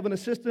of you have an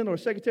assistant or a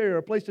secretary or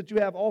a place that you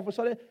have office,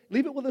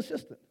 leave it with an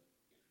assistant.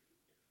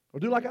 Or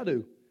do like I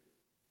do.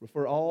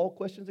 Refer all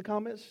questions and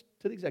comments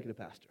to the executive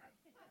pastor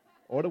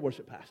or the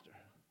worship pastor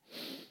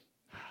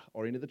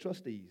or any of the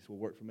trustees will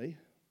work for me.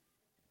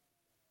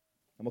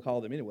 I'm going to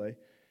call them anyway.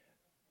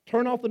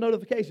 Turn off the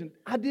notification.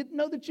 I didn't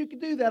know that you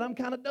could do that. I'm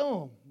kind of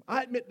dumb.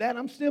 I admit that.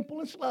 I'm simple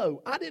and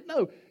slow. I didn't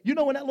know. You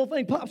know when that little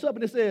thing pops up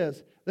and it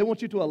says they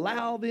want you to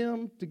allow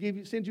them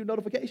to send you a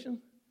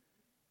notification?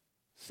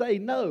 Say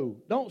no.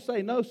 Don't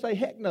say no. Say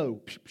heck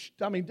no.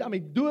 I mean,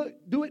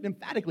 do it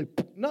emphatically.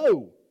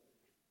 No.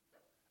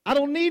 I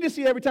don't need to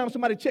see every time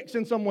somebody checks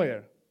in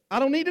somewhere. I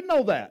don't need to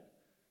know that.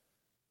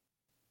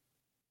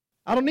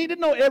 I don't need to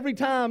know every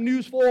time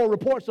News 4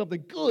 reports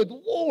something. Good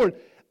Lord.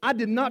 I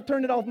did not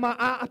turn it off my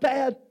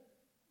iPad.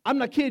 I'm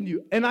not kidding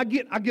you. And I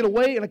get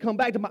away and I come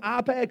back to my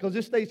iPad because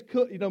it stays,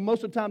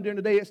 most of the time during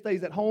the day it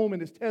stays at home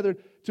and it's tethered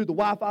to the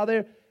Wi-Fi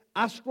there.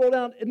 I scroll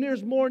down and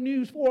there's more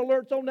News 4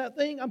 alerts on that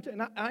thing.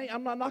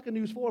 I'm not knocking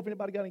News 4. If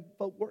anybody got any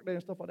folk work there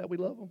and stuff like that, we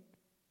love them.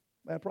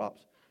 Bad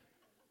props.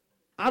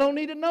 I don't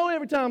need to know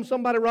every time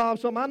somebody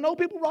robs something. I know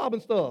people robbing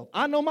stuff.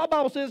 I know my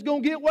Bible says it's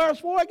going to get worse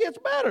before it gets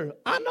better.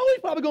 I know he's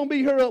probably going to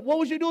beat her up. What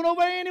was you doing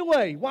over there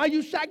anyway? Why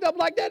you shacked up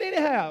like that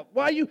anyhow?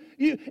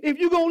 If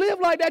you're going to live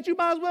like that, you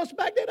might as well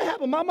expect that to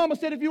happen. My mama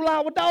said if you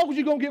lie with dogs,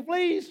 you're going to get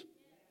fleas.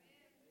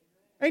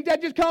 Ain't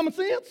that just common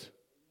sense?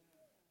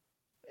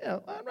 Yeah,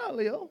 I'm right,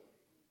 Leo.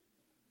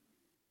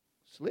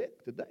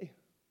 Slick today.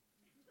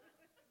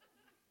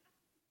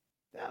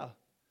 Yeah.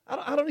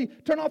 I don't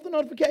need, turn off the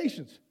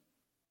notifications.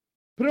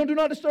 Put it on Do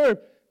Not Disturb.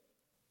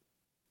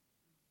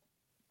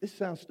 This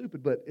sounds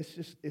stupid, but it's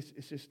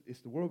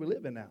the world we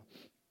live in now.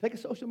 Take a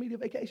social media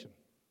vacation.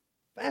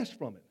 Fast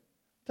from it.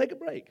 Take a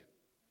break.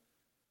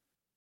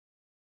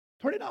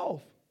 Turn it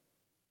off.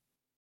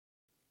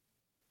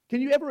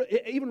 Can you ever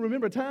even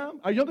remember a time?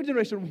 Our younger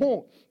generation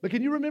won't. But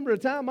can you remember a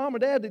time, Mom or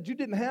Dad, that you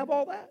didn't have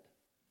all that?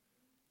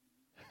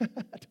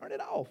 Turn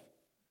it off.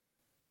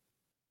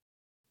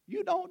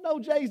 You don't know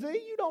Jay-Z.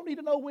 You don't need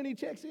to know when he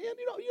checks in. You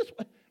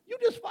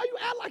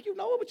act like you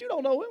know him, but you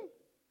don't know him.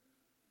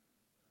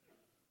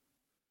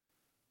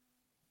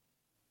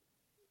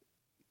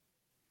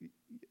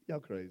 Y'all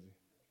crazy.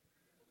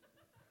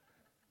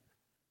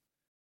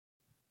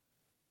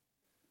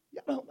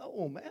 Y'all don't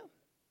know him, man.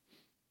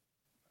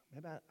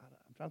 Maybe I'm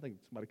trying to think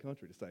of somebody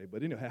country to say,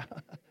 but anyhow,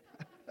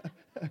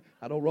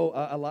 I don't roll.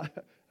 I like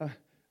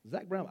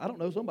Zach Brown. I don't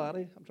know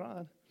somebody. I'm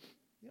trying.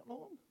 You don't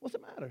know him? What's the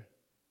matter?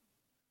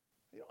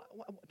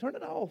 Turn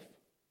it off.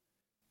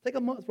 Take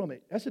a month from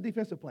it. That's a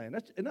defensive plan.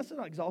 That's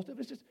not exhaustive.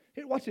 It's just,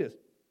 here, watch this.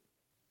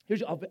 Here's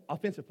your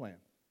offensive plan.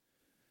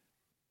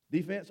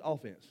 Defense,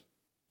 offense.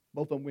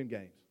 Both of them win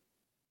games.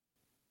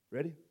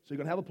 Ready? So you're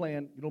going to have a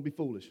plan. You don't be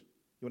foolish.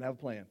 You're going to have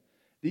a plan.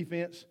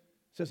 Defense,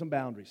 set some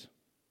boundaries.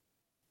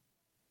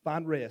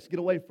 Find rest. Get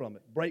away from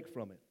it. Break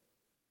from it.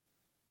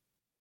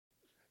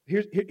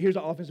 Here's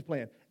our offensive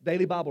plan.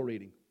 Daily Bible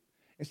reading.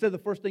 Instead of the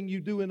first thing you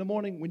do in the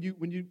morning when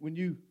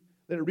you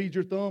let it read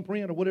your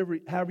thumbprint or whatever,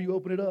 however you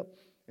open it up,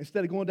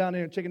 instead of going down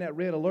there and checking that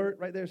red alert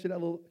right there, see that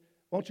little,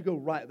 why don't you go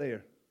right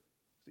there?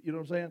 You know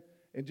what I'm saying?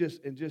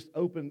 And just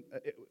open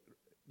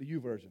the U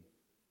version.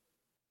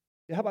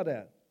 Yeah, how about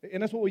that?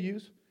 And that's what we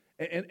use.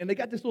 And they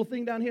got this little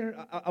thing down here.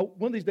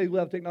 One of these days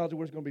we'll have technology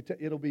where it's going to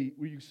be, it'll be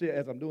where you can see it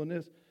as I'm doing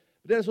this.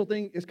 But that little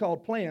thing is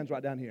called plans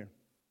right down here.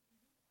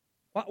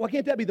 Why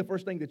can't that be the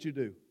first thing that you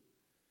do?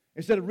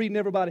 Instead of reading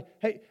everybody,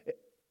 hey,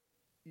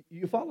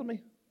 you follow me?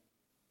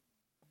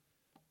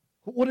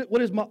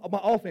 What is my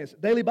offense?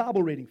 Daily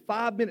Bible reading,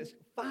 5 minutes.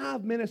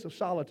 5 minutes of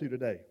solitude a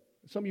day.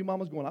 Some of you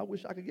mamas going, I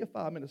wish I could get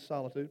 5 minutes of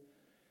solitude.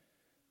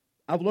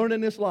 I've learned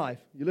in this life,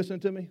 you listening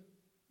to me?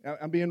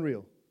 I'm being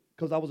real,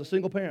 because I was a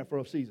single parent for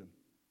a season.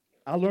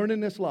 I learned in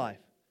this life,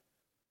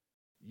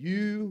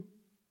 you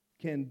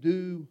can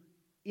do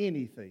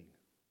anything,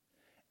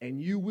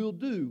 and you will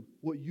do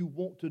what you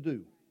want to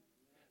do.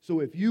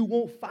 So if you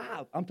want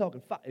 5, I'm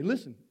talking 5. And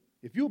listen,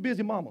 if you're a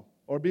busy mama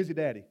or a busy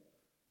daddy,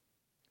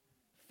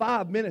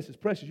 5 minutes is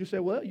precious. You say,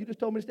 well, you just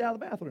told me to stay out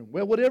of the bathroom.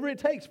 Well, whatever it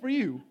takes for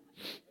you,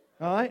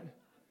 all right?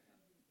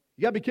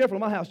 You got to be careful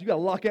in my house. You got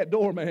to lock that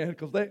door, man,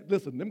 because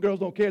listen, them girls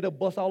don't care. They'll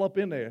bust all up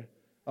in there,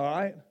 all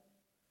right?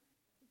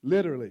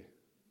 Literally.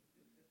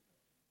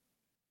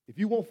 If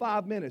you want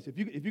 5 minutes,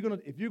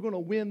 if you're gonna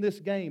win this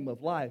game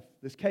of life,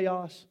 this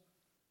chaos,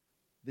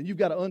 then you've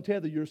got to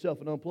untether yourself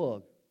and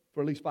unplug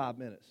for at least 5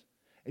 minutes.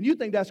 And you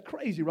think that's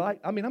crazy, right?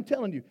 I mean, I'm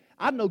telling you,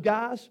 I know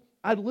guys.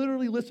 I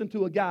literally listened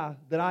to a guy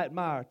that I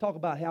admire talk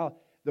about how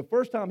the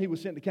first time he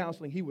was sent to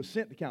counseling, he was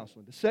sent to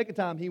counseling. The second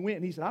time he went,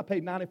 and he said, I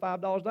paid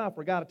 $95 an hour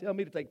for a guy to tell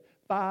me to take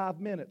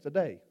 5 minutes a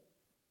day.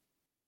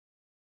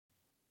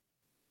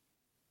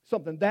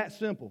 Something that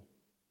simple.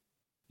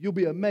 You'll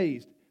be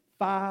amazed.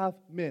 5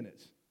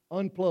 minutes.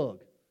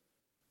 Unplug.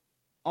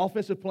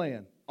 Offensive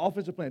plan.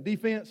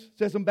 Defense,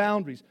 set some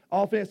boundaries.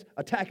 Offense,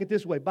 attack it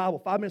this way. Bible,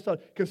 5 minutes.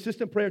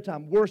 Consistent prayer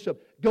time.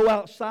 Worship. Go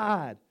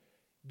outside.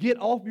 Get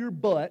off your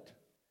butt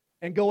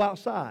and go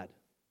outside.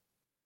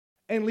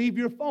 And leave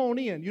your phone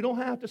in. You don't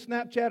have to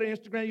Snapchat or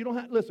Instagram. You don't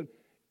have to, listen.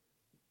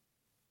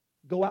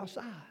 Go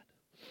outside.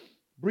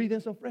 Breathe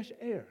in some fresh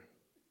air.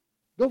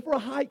 Go for a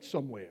hike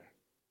somewhere.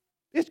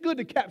 It's good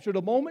to capture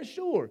the moment,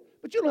 sure.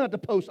 But you don't have to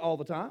post all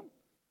the time.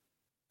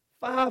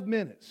 5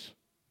 minutes.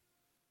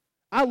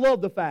 I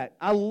love the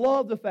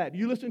fact.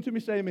 You listen to me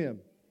say amen.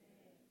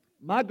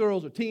 My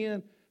girls are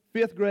 10,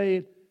 5th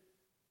grade,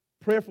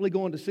 prayerfully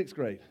going to 6th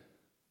grade.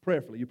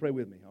 Prayerfully. You pray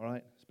with me, all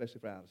right? Especially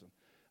for Addison.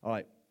 All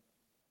right.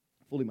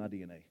 Fully my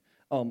DNA.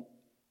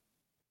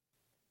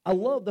 I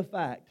love the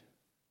fact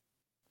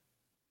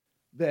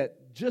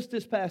that just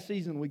this past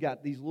season we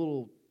got these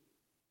little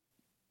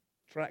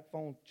track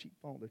phones, cheap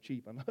phones. They're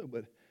cheap, I know,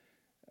 but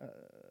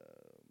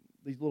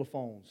these little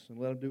phones, and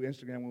let them do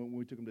Instagram when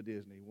we took them to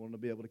Disney. We wanted to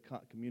be able to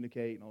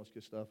communicate and all this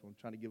good stuff. I'm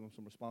trying to give them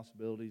some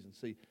responsibilities and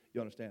see,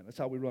 you understand. That's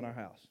how we run our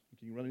house.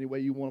 You can run any way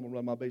you want. I'm going to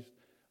run my base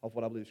off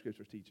what I believe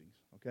Scripture's teachings,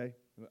 okay?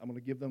 I'm going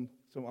to give them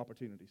some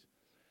opportunities.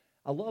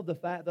 I love the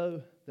fact,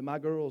 though, that my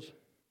girls,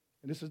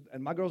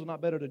 and my girls are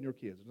not better than your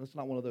kids. That's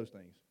not one of those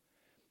things.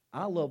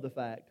 I love the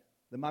fact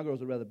that my girls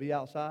would rather be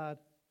outside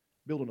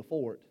building a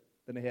fort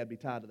than they had to be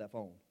tied to that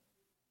phone.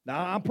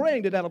 Now, I'm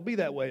praying that that'll be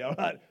that way, all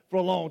right, for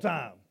a long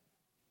time.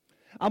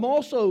 I'm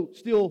also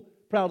still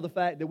proud of the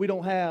fact that we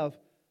don't have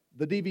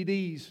the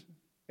DVDs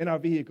in our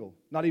vehicle,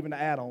 not even the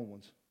add-on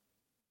ones.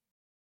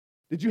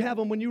 Did you have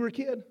them when you were a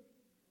kid?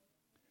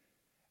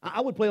 I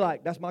would play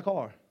like, that's my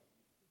car.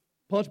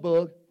 Punch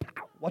bug,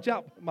 pow, watch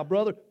out, my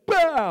brother,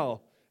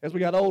 pow. As we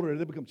got older,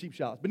 they become cheap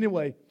shots. But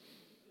anyway,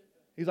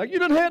 he's like, you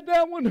done had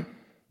that one?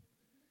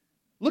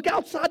 Look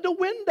outside the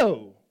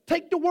window.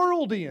 Take the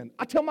world in.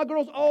 I tell my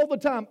girls all the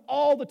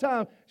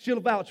time, she'll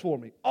vouch for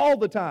me, all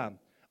the time.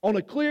 On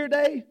a clear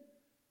day,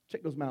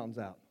 check those mountains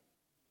out.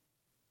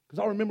 Because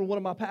I remember one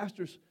of my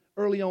pastors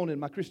early on in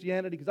my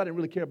Christianity, because I didn't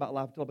really care about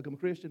life until I became a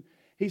Christian,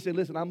 he said,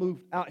 listen, I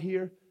moved out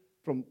here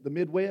from the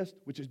Midwest,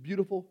 which is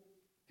beautiful.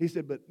 He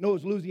said, but no,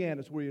 it's Louisiana.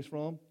 That's where he's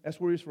from. That's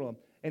where he's from.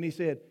 And he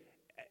said,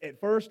 at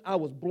first I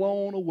was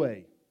blown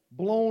away,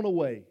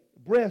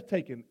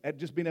 breathtaking at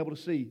just being able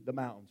to see the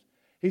mountains.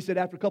 He said,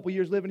 after a couple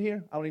years living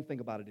here, I don't even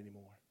think about it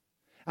anymore.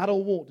 I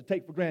don't want to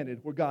take for granted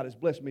where God has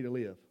blessed me to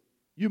live.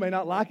 You may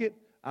not like it.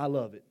 I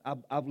love it.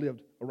 I've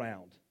lived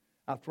around.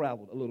 I've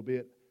traveled a little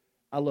bit.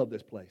 I love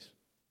this place.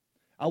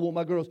 I want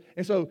my girls.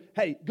 And so,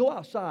 hey, go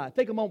outside.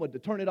 Take a moment to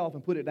turn it off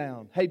and put it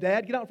down. Hey,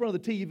 Dad, get out in front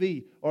of the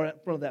TV or in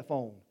front of that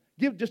phone.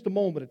 Give just a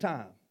moment of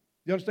time.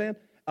 You understand?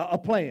 A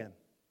plan.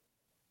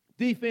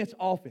 Defense,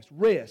 offense,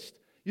 rest.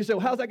 You say,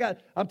 well, how's that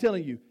got? I'm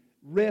telling you,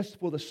 rest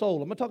for the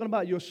soul. I'm not talking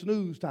about your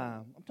snooze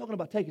time. I'm talking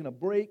about taking a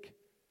break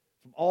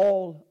from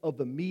all of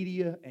the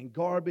media and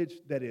garbage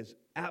that is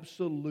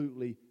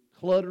absolutely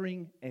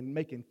cluttering and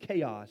making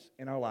chaos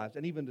in our lives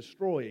and even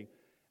destroying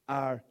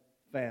our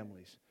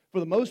families. For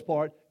the most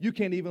part, you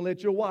can't even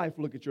let your wife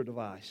look at your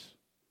device,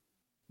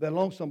 let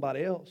alone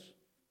somebody else.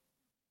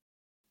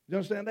 You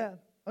understand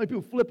that? How many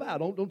people flip out?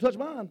 Don't touch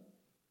mine.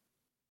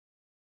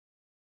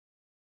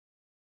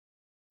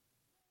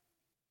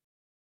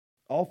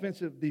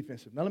 Offensive,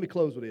 defensive. Now let me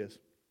close with this.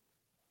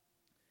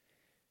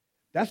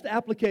 That's the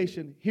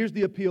application. Here's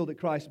the appeal that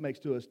Christ makes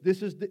to us.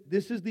 This is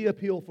the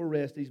appeal for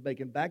rest he's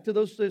making. Back to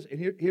those six, and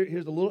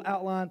here's a little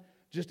outline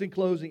just in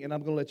closing, and I'm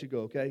going to let you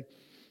go, okay?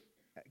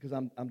 Because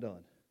I'm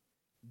done.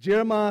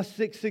 Jeremiah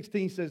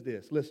 6:16 says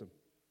this. Listen.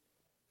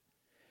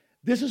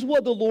 This is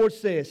what the Lord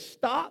says.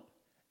 Stop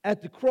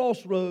at the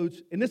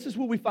crossroads, and this is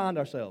where we find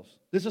ourselves.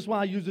 This is why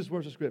I use this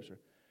verse of Scripture.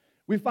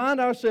 We find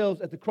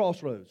ourselves at the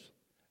crossroads.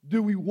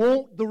 Do we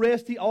want the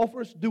rest he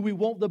offers? Do we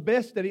want the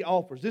best that he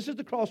offers? This is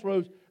the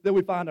crossroads that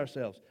we find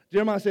ourselves.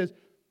 Jeremiah says,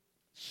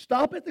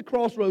 stop at the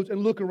crossroads and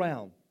look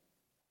around.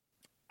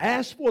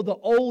 Ask for the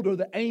old or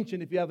the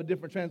ancient, if you have a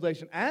different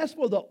translation. Ask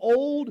for the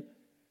old,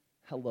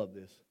 I love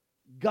this,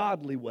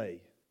 godly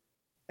way,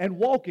 and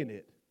walk in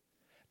it.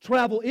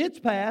 Travel its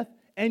path,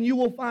 and you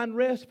will find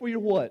rest for your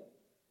what?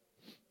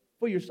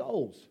 For your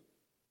souls.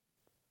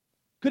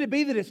 Could it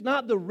be that it's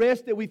not the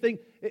rest that we think,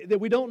 that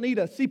we don't need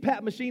a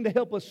CPAP machine to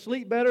help us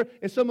sleep better?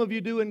 And some of you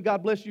do, and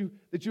God bless you,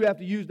 that you have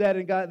to use that,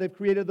 and God, they've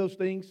created those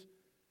things.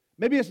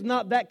 Maybe it's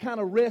not that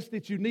kind of rest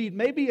that you need.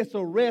 Maybe it's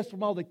a rest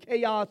from all the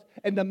chaos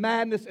and the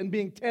madness and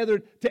being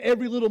tethered to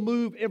every little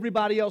move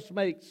everybody else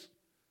makes.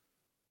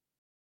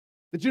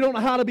 That you don't know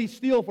how to be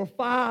still for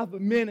 5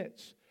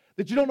 minutes.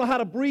 That you don't know how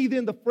to breathe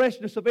in the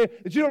freshness of air.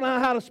 That you don't know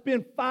how to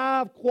spend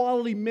 5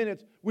 quality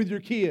minutes with your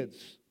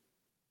kids.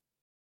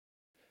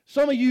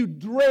 Some of you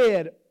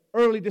dread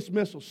early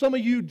dismissal. Some of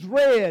you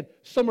dread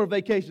summer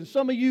vacations.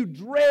 Some of you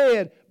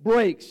dread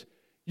breaks.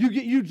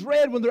 You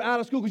dread when they're out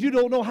of school because you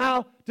don't know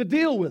how to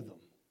deal with them.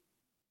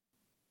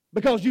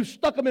 Because you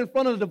stuck them in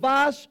front of the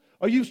device,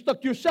 or you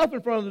stuck yourself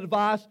in front of the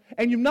device,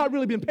 and you've not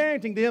really been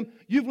parenting them.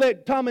 You've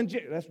let Tom and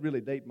Jerry, that's really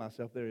dating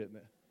myself there, isn't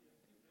it?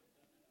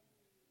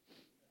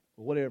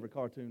 Well, whatever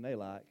cartoon they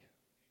like.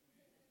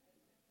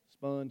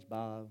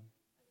 SpongeBob.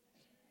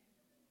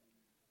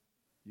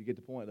 You get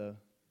the point, though.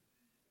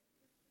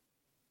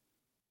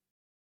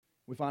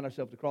 We find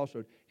ourselves at the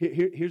crossroads.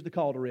 Here's the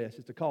call to rest.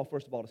 It's the call,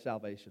 first of all, to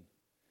salvation.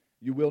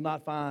 You will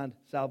not find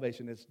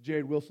salvation. As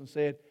Jared Wilson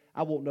said,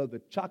 I won't know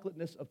the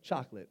chocolateness of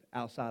chocolate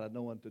outside of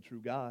knowing the true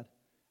God.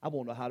 I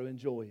won't know how to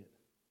enjoy it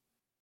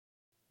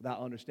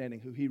without understanding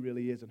who He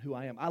really is and who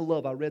I am.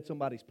 I read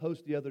somebody's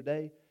post the other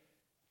day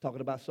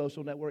talking about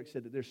social networks,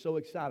 said that they're so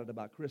excited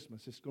about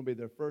Christmas. It's going to be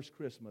their first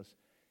Christmas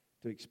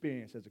to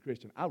experience as a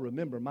Christian. I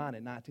remember mine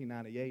in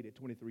 1998 at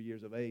 23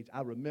 years of age.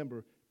 I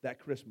remember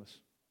that Christmas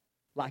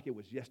like it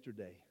was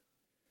yesterday.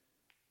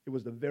 It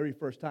was the very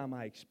first time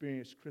I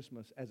experienced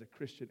Christmas as a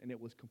Christian, and it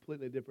was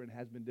completely different and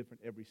has been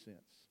different ever since.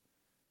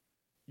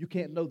 You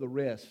can't know the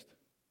rest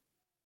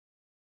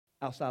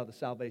outside of the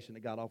salvation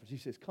that God offers. He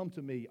says, come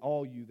to me,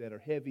 all you that are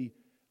heavy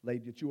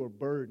laden, that you are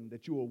burdened,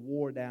 that you are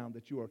worn down,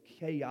 that you are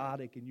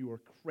chaotic and you are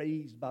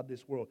crazed by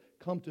this world.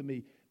 Come to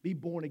me. Be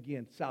born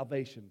again.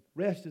 Salvation.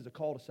 Rest is a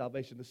call to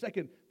salvation. The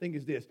second thing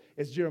is this.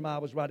 As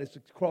Jeremiah was writing, it's a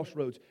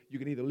crossroads. You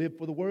can either live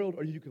for the world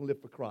or you can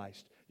live for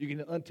Christ. You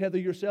can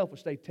untether yourself or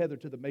stay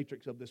tethered to the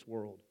matrix of this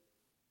world.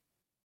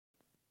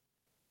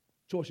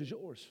 Choice is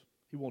yours.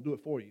 He won't do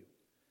it for you.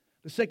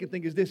 The second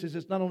thing is this, is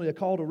it's not only a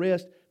call to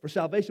rest for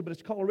salvation, but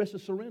it's a call to rest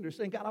of surrender. It's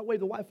saying, God, I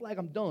wave the white flag,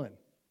 I'm done.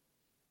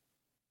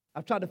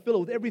 I've tried to fill it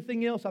with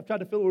everything else. I've tried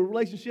to fill it with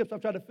relationships.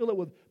 I've tried to fill it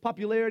with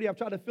popularity. I've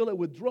tried to fill it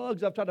with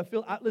drugs. I've tried to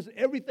fill it. Listen,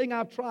 everything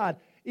I've tried,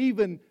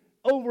 even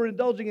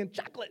overindulging in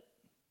chocolate.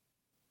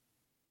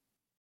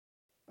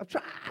 I've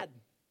tried. I'm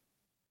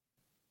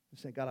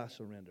saying, God, I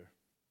surrender.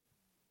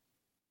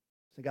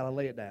 I'm saying, God, I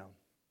lay it down.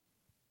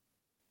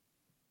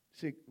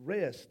 See,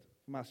 rest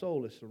for my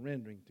soul is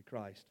surrendering to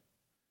Christ.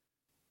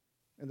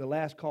 And the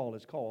last call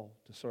is call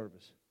to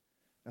service.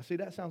 Now, see,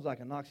 that sounds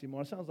like an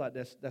oxymoron. It sounds like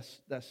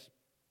that's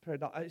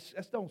paradox.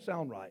 That don't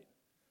sound right.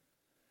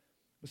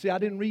 But see, I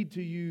didn't read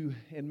to you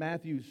in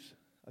Matthew's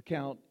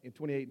account in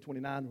 28 and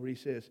 29 where he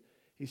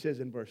says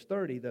in verse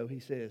 30, though, he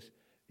says,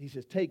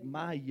 take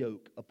my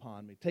yoke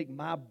upon me, take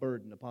my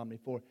burden upon me,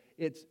 for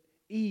it's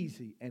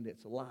easy and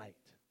it's light.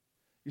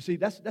 You see,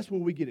 that's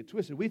where we get it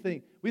twisted. We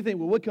think, well,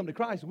 we'll come to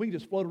Christ and we can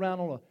just float around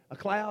on a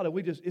cloud and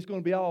it's going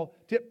to be all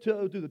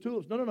tiptoe through the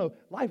tulips. No.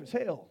 Life is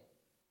hell.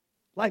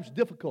 Life's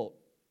difficult.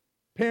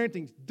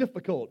 Parenting's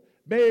difficult.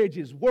 Marriage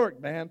is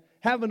work, man.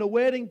 Having a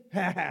wedding,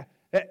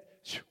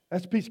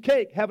 that's a piece of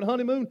cake. Having a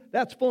honeymoon,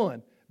 that's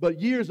fun. But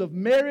years of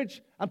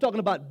marriage, I'm talking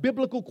about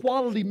biblical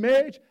quality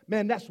marriage,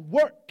 man, that's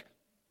work.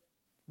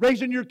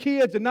 Raising your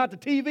kids and not the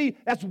TV,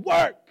 that's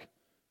work.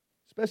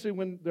 Especially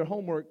when their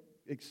homework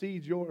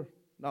exceeds your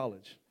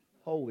knowledge.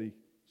 Holy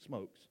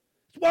smokes.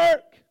 It's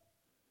work.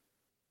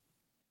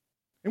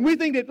 And we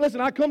think that,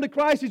 listen, I come to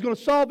Christ, He's going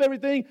to solve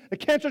everything. The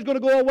cancer's going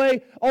to go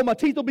away. All my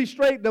teeth will be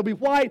straight, they'll be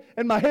white,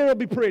 and my hair will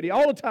be pretty.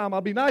 All the time, I'll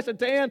be nice and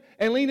tan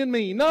and lean and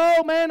mean.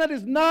 No, man, that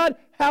is not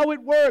how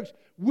it works.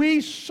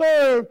 We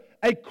serve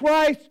a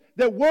Christ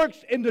that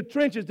works in the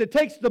trenches, that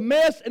takes the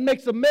mess and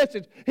makes a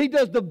message. He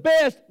does the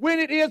best when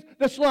it is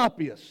the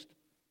sloppiest.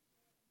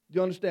 Do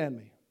you understand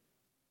me?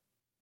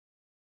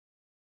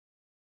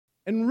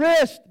 And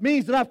rest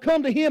means that I've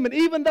come to Him, and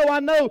even though I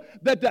know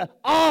that the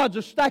odds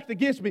are stacked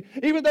against me,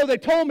 even though they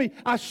told me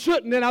I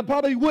shouldn't and I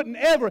probably wouldn't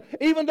ever,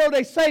 even though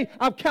they say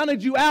I've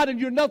counted you out and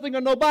you're nothing or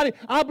nobody,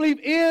 I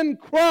believe in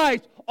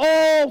Christ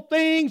all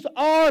things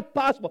are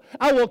possible.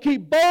 I will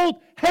keep both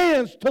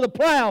hands to the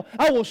plow.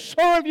 I will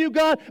serve you,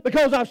 God,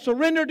 because I've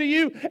surrendered to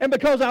you and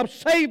because I'm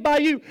saved by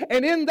you,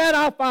 and in that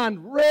I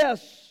find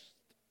rest.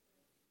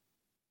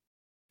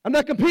 I'm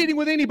not competing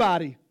with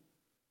anybody.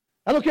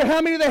 I don't care how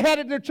many they had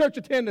at their church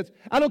attendance.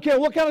 I don't care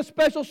what kind of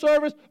special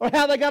service or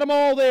how they got them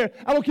all there.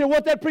 I don't care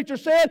what that preacher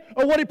said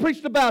or what he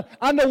preached about.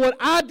 I know what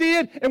I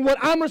did and what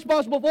I'm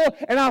responsible for,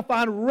 and I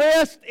find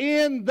rest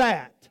in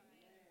that.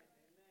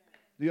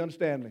 Do you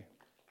understand me?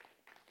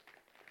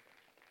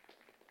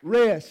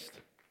 Rest.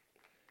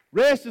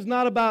 Rest is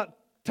not about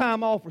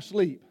time off or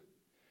sleep.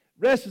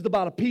 Rest is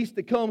about a peace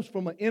that comes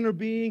from an inner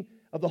being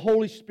of the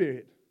Holy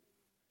Spirit.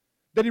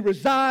 That He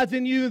resides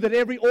in you, that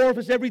every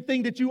orifice,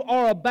 everything that you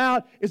are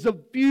about is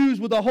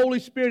infused with the Holy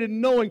Spirit,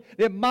 and knowing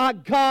that my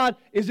God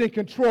is in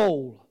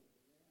control.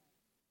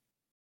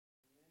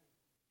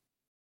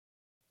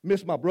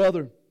 Miss my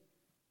brother,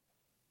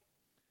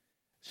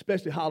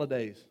 especially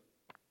holidays.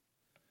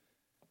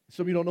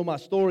 Some of you don't know my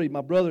story.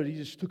 My brother, he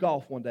just took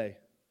off one day.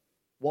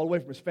 Walked away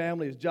from his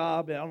family, his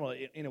job, and I don't know,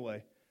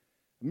 anyway.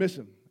 I miss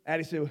him.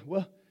 Addie said,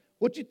 well,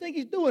 what you think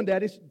he's doing,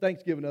 Daddy? It's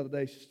Thanksgiving the other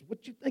day. She said,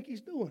 what you think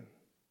he's doing?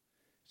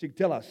 She could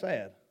tell I was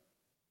sad.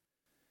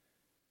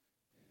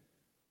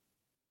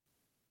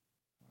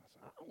 I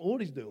said, I don't know what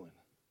he's doing.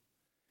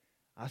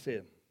 I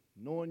said,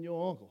 knowing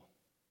your uncle,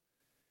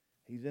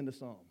 he's into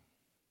something.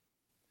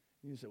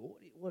 And you said,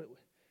 what?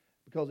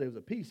 Because there was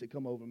a peace that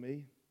come over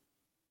me.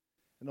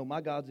 I know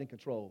my God's in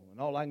control. And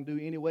all I can do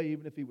anyway,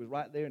 even if He was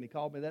right there and He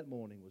called me that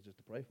morning, was just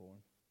to pray for Him.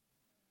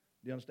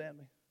 Do you understand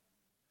me?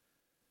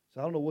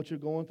 So I don't know what you're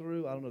going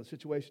through. I don't know the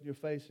situation you're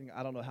facing.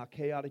 I don't know how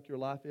chaotic your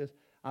life is.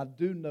 I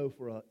do know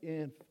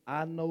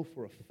I know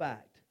for a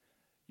fact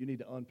you need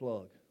to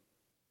unplug.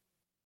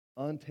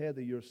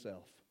 Untether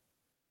yourself.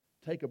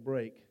 Take a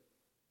break.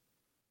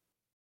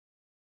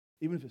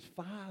 Even if it's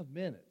 5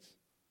 minutes.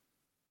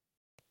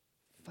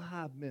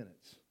 5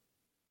 minutes.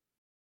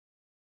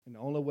 And the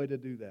only way to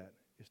do that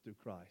is through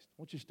Christ.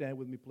 Won't you stand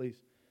with me, please?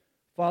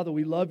 Father,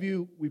 we love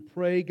you. We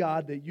pray,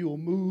 God, that you will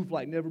move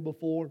like never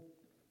before.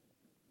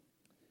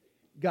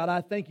 God,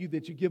 I thank you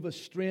that you give us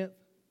strength.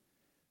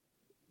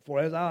 For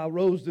as I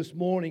arose this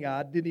morning,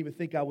 I didn't even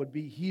think I would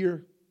be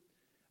here.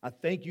 I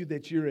thank you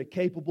that you're a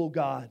capable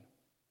God.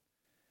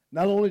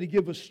 Not only to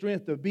give us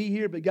strength to be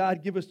here, but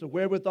God, give us the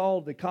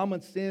wherewithal, the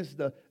common sense,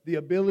 the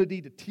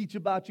ability to teach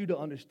about you, to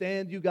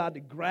understand you, God, to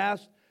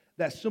grasp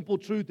that simple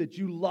truth that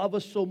you love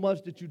us so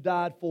much that you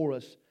died for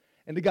us.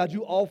 And that, God,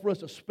 you offer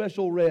us a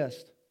special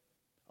rest.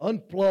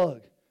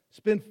 Unplug.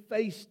 Spend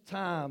face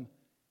time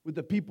with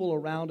the people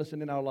around us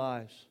and in our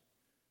lives.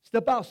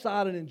 Step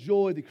outside and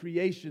enjoy the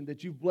creation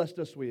that you've blessed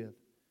us with.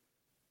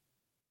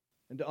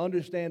 And to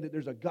understand that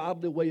there's a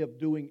godly way of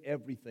doing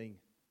everything.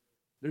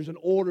 There's an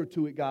order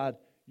to it, God.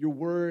 Your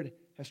word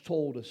has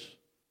told us.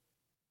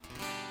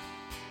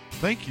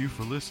 Thank you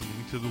for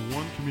listening to the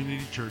One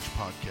Community Church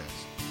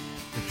podcast.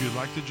 If you'd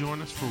like to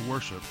join us for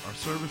worship, our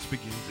service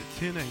begins at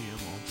 10 a.m.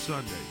 on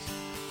Sundays.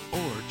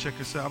 Or check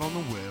us out on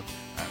the web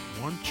at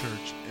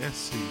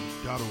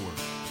onechurchsc.org.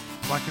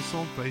 Like us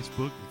on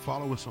Facebook and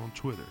follow us on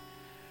Twitter.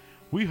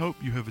 We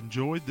hope you have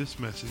enjoyed this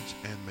message,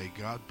 and may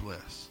God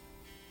bless.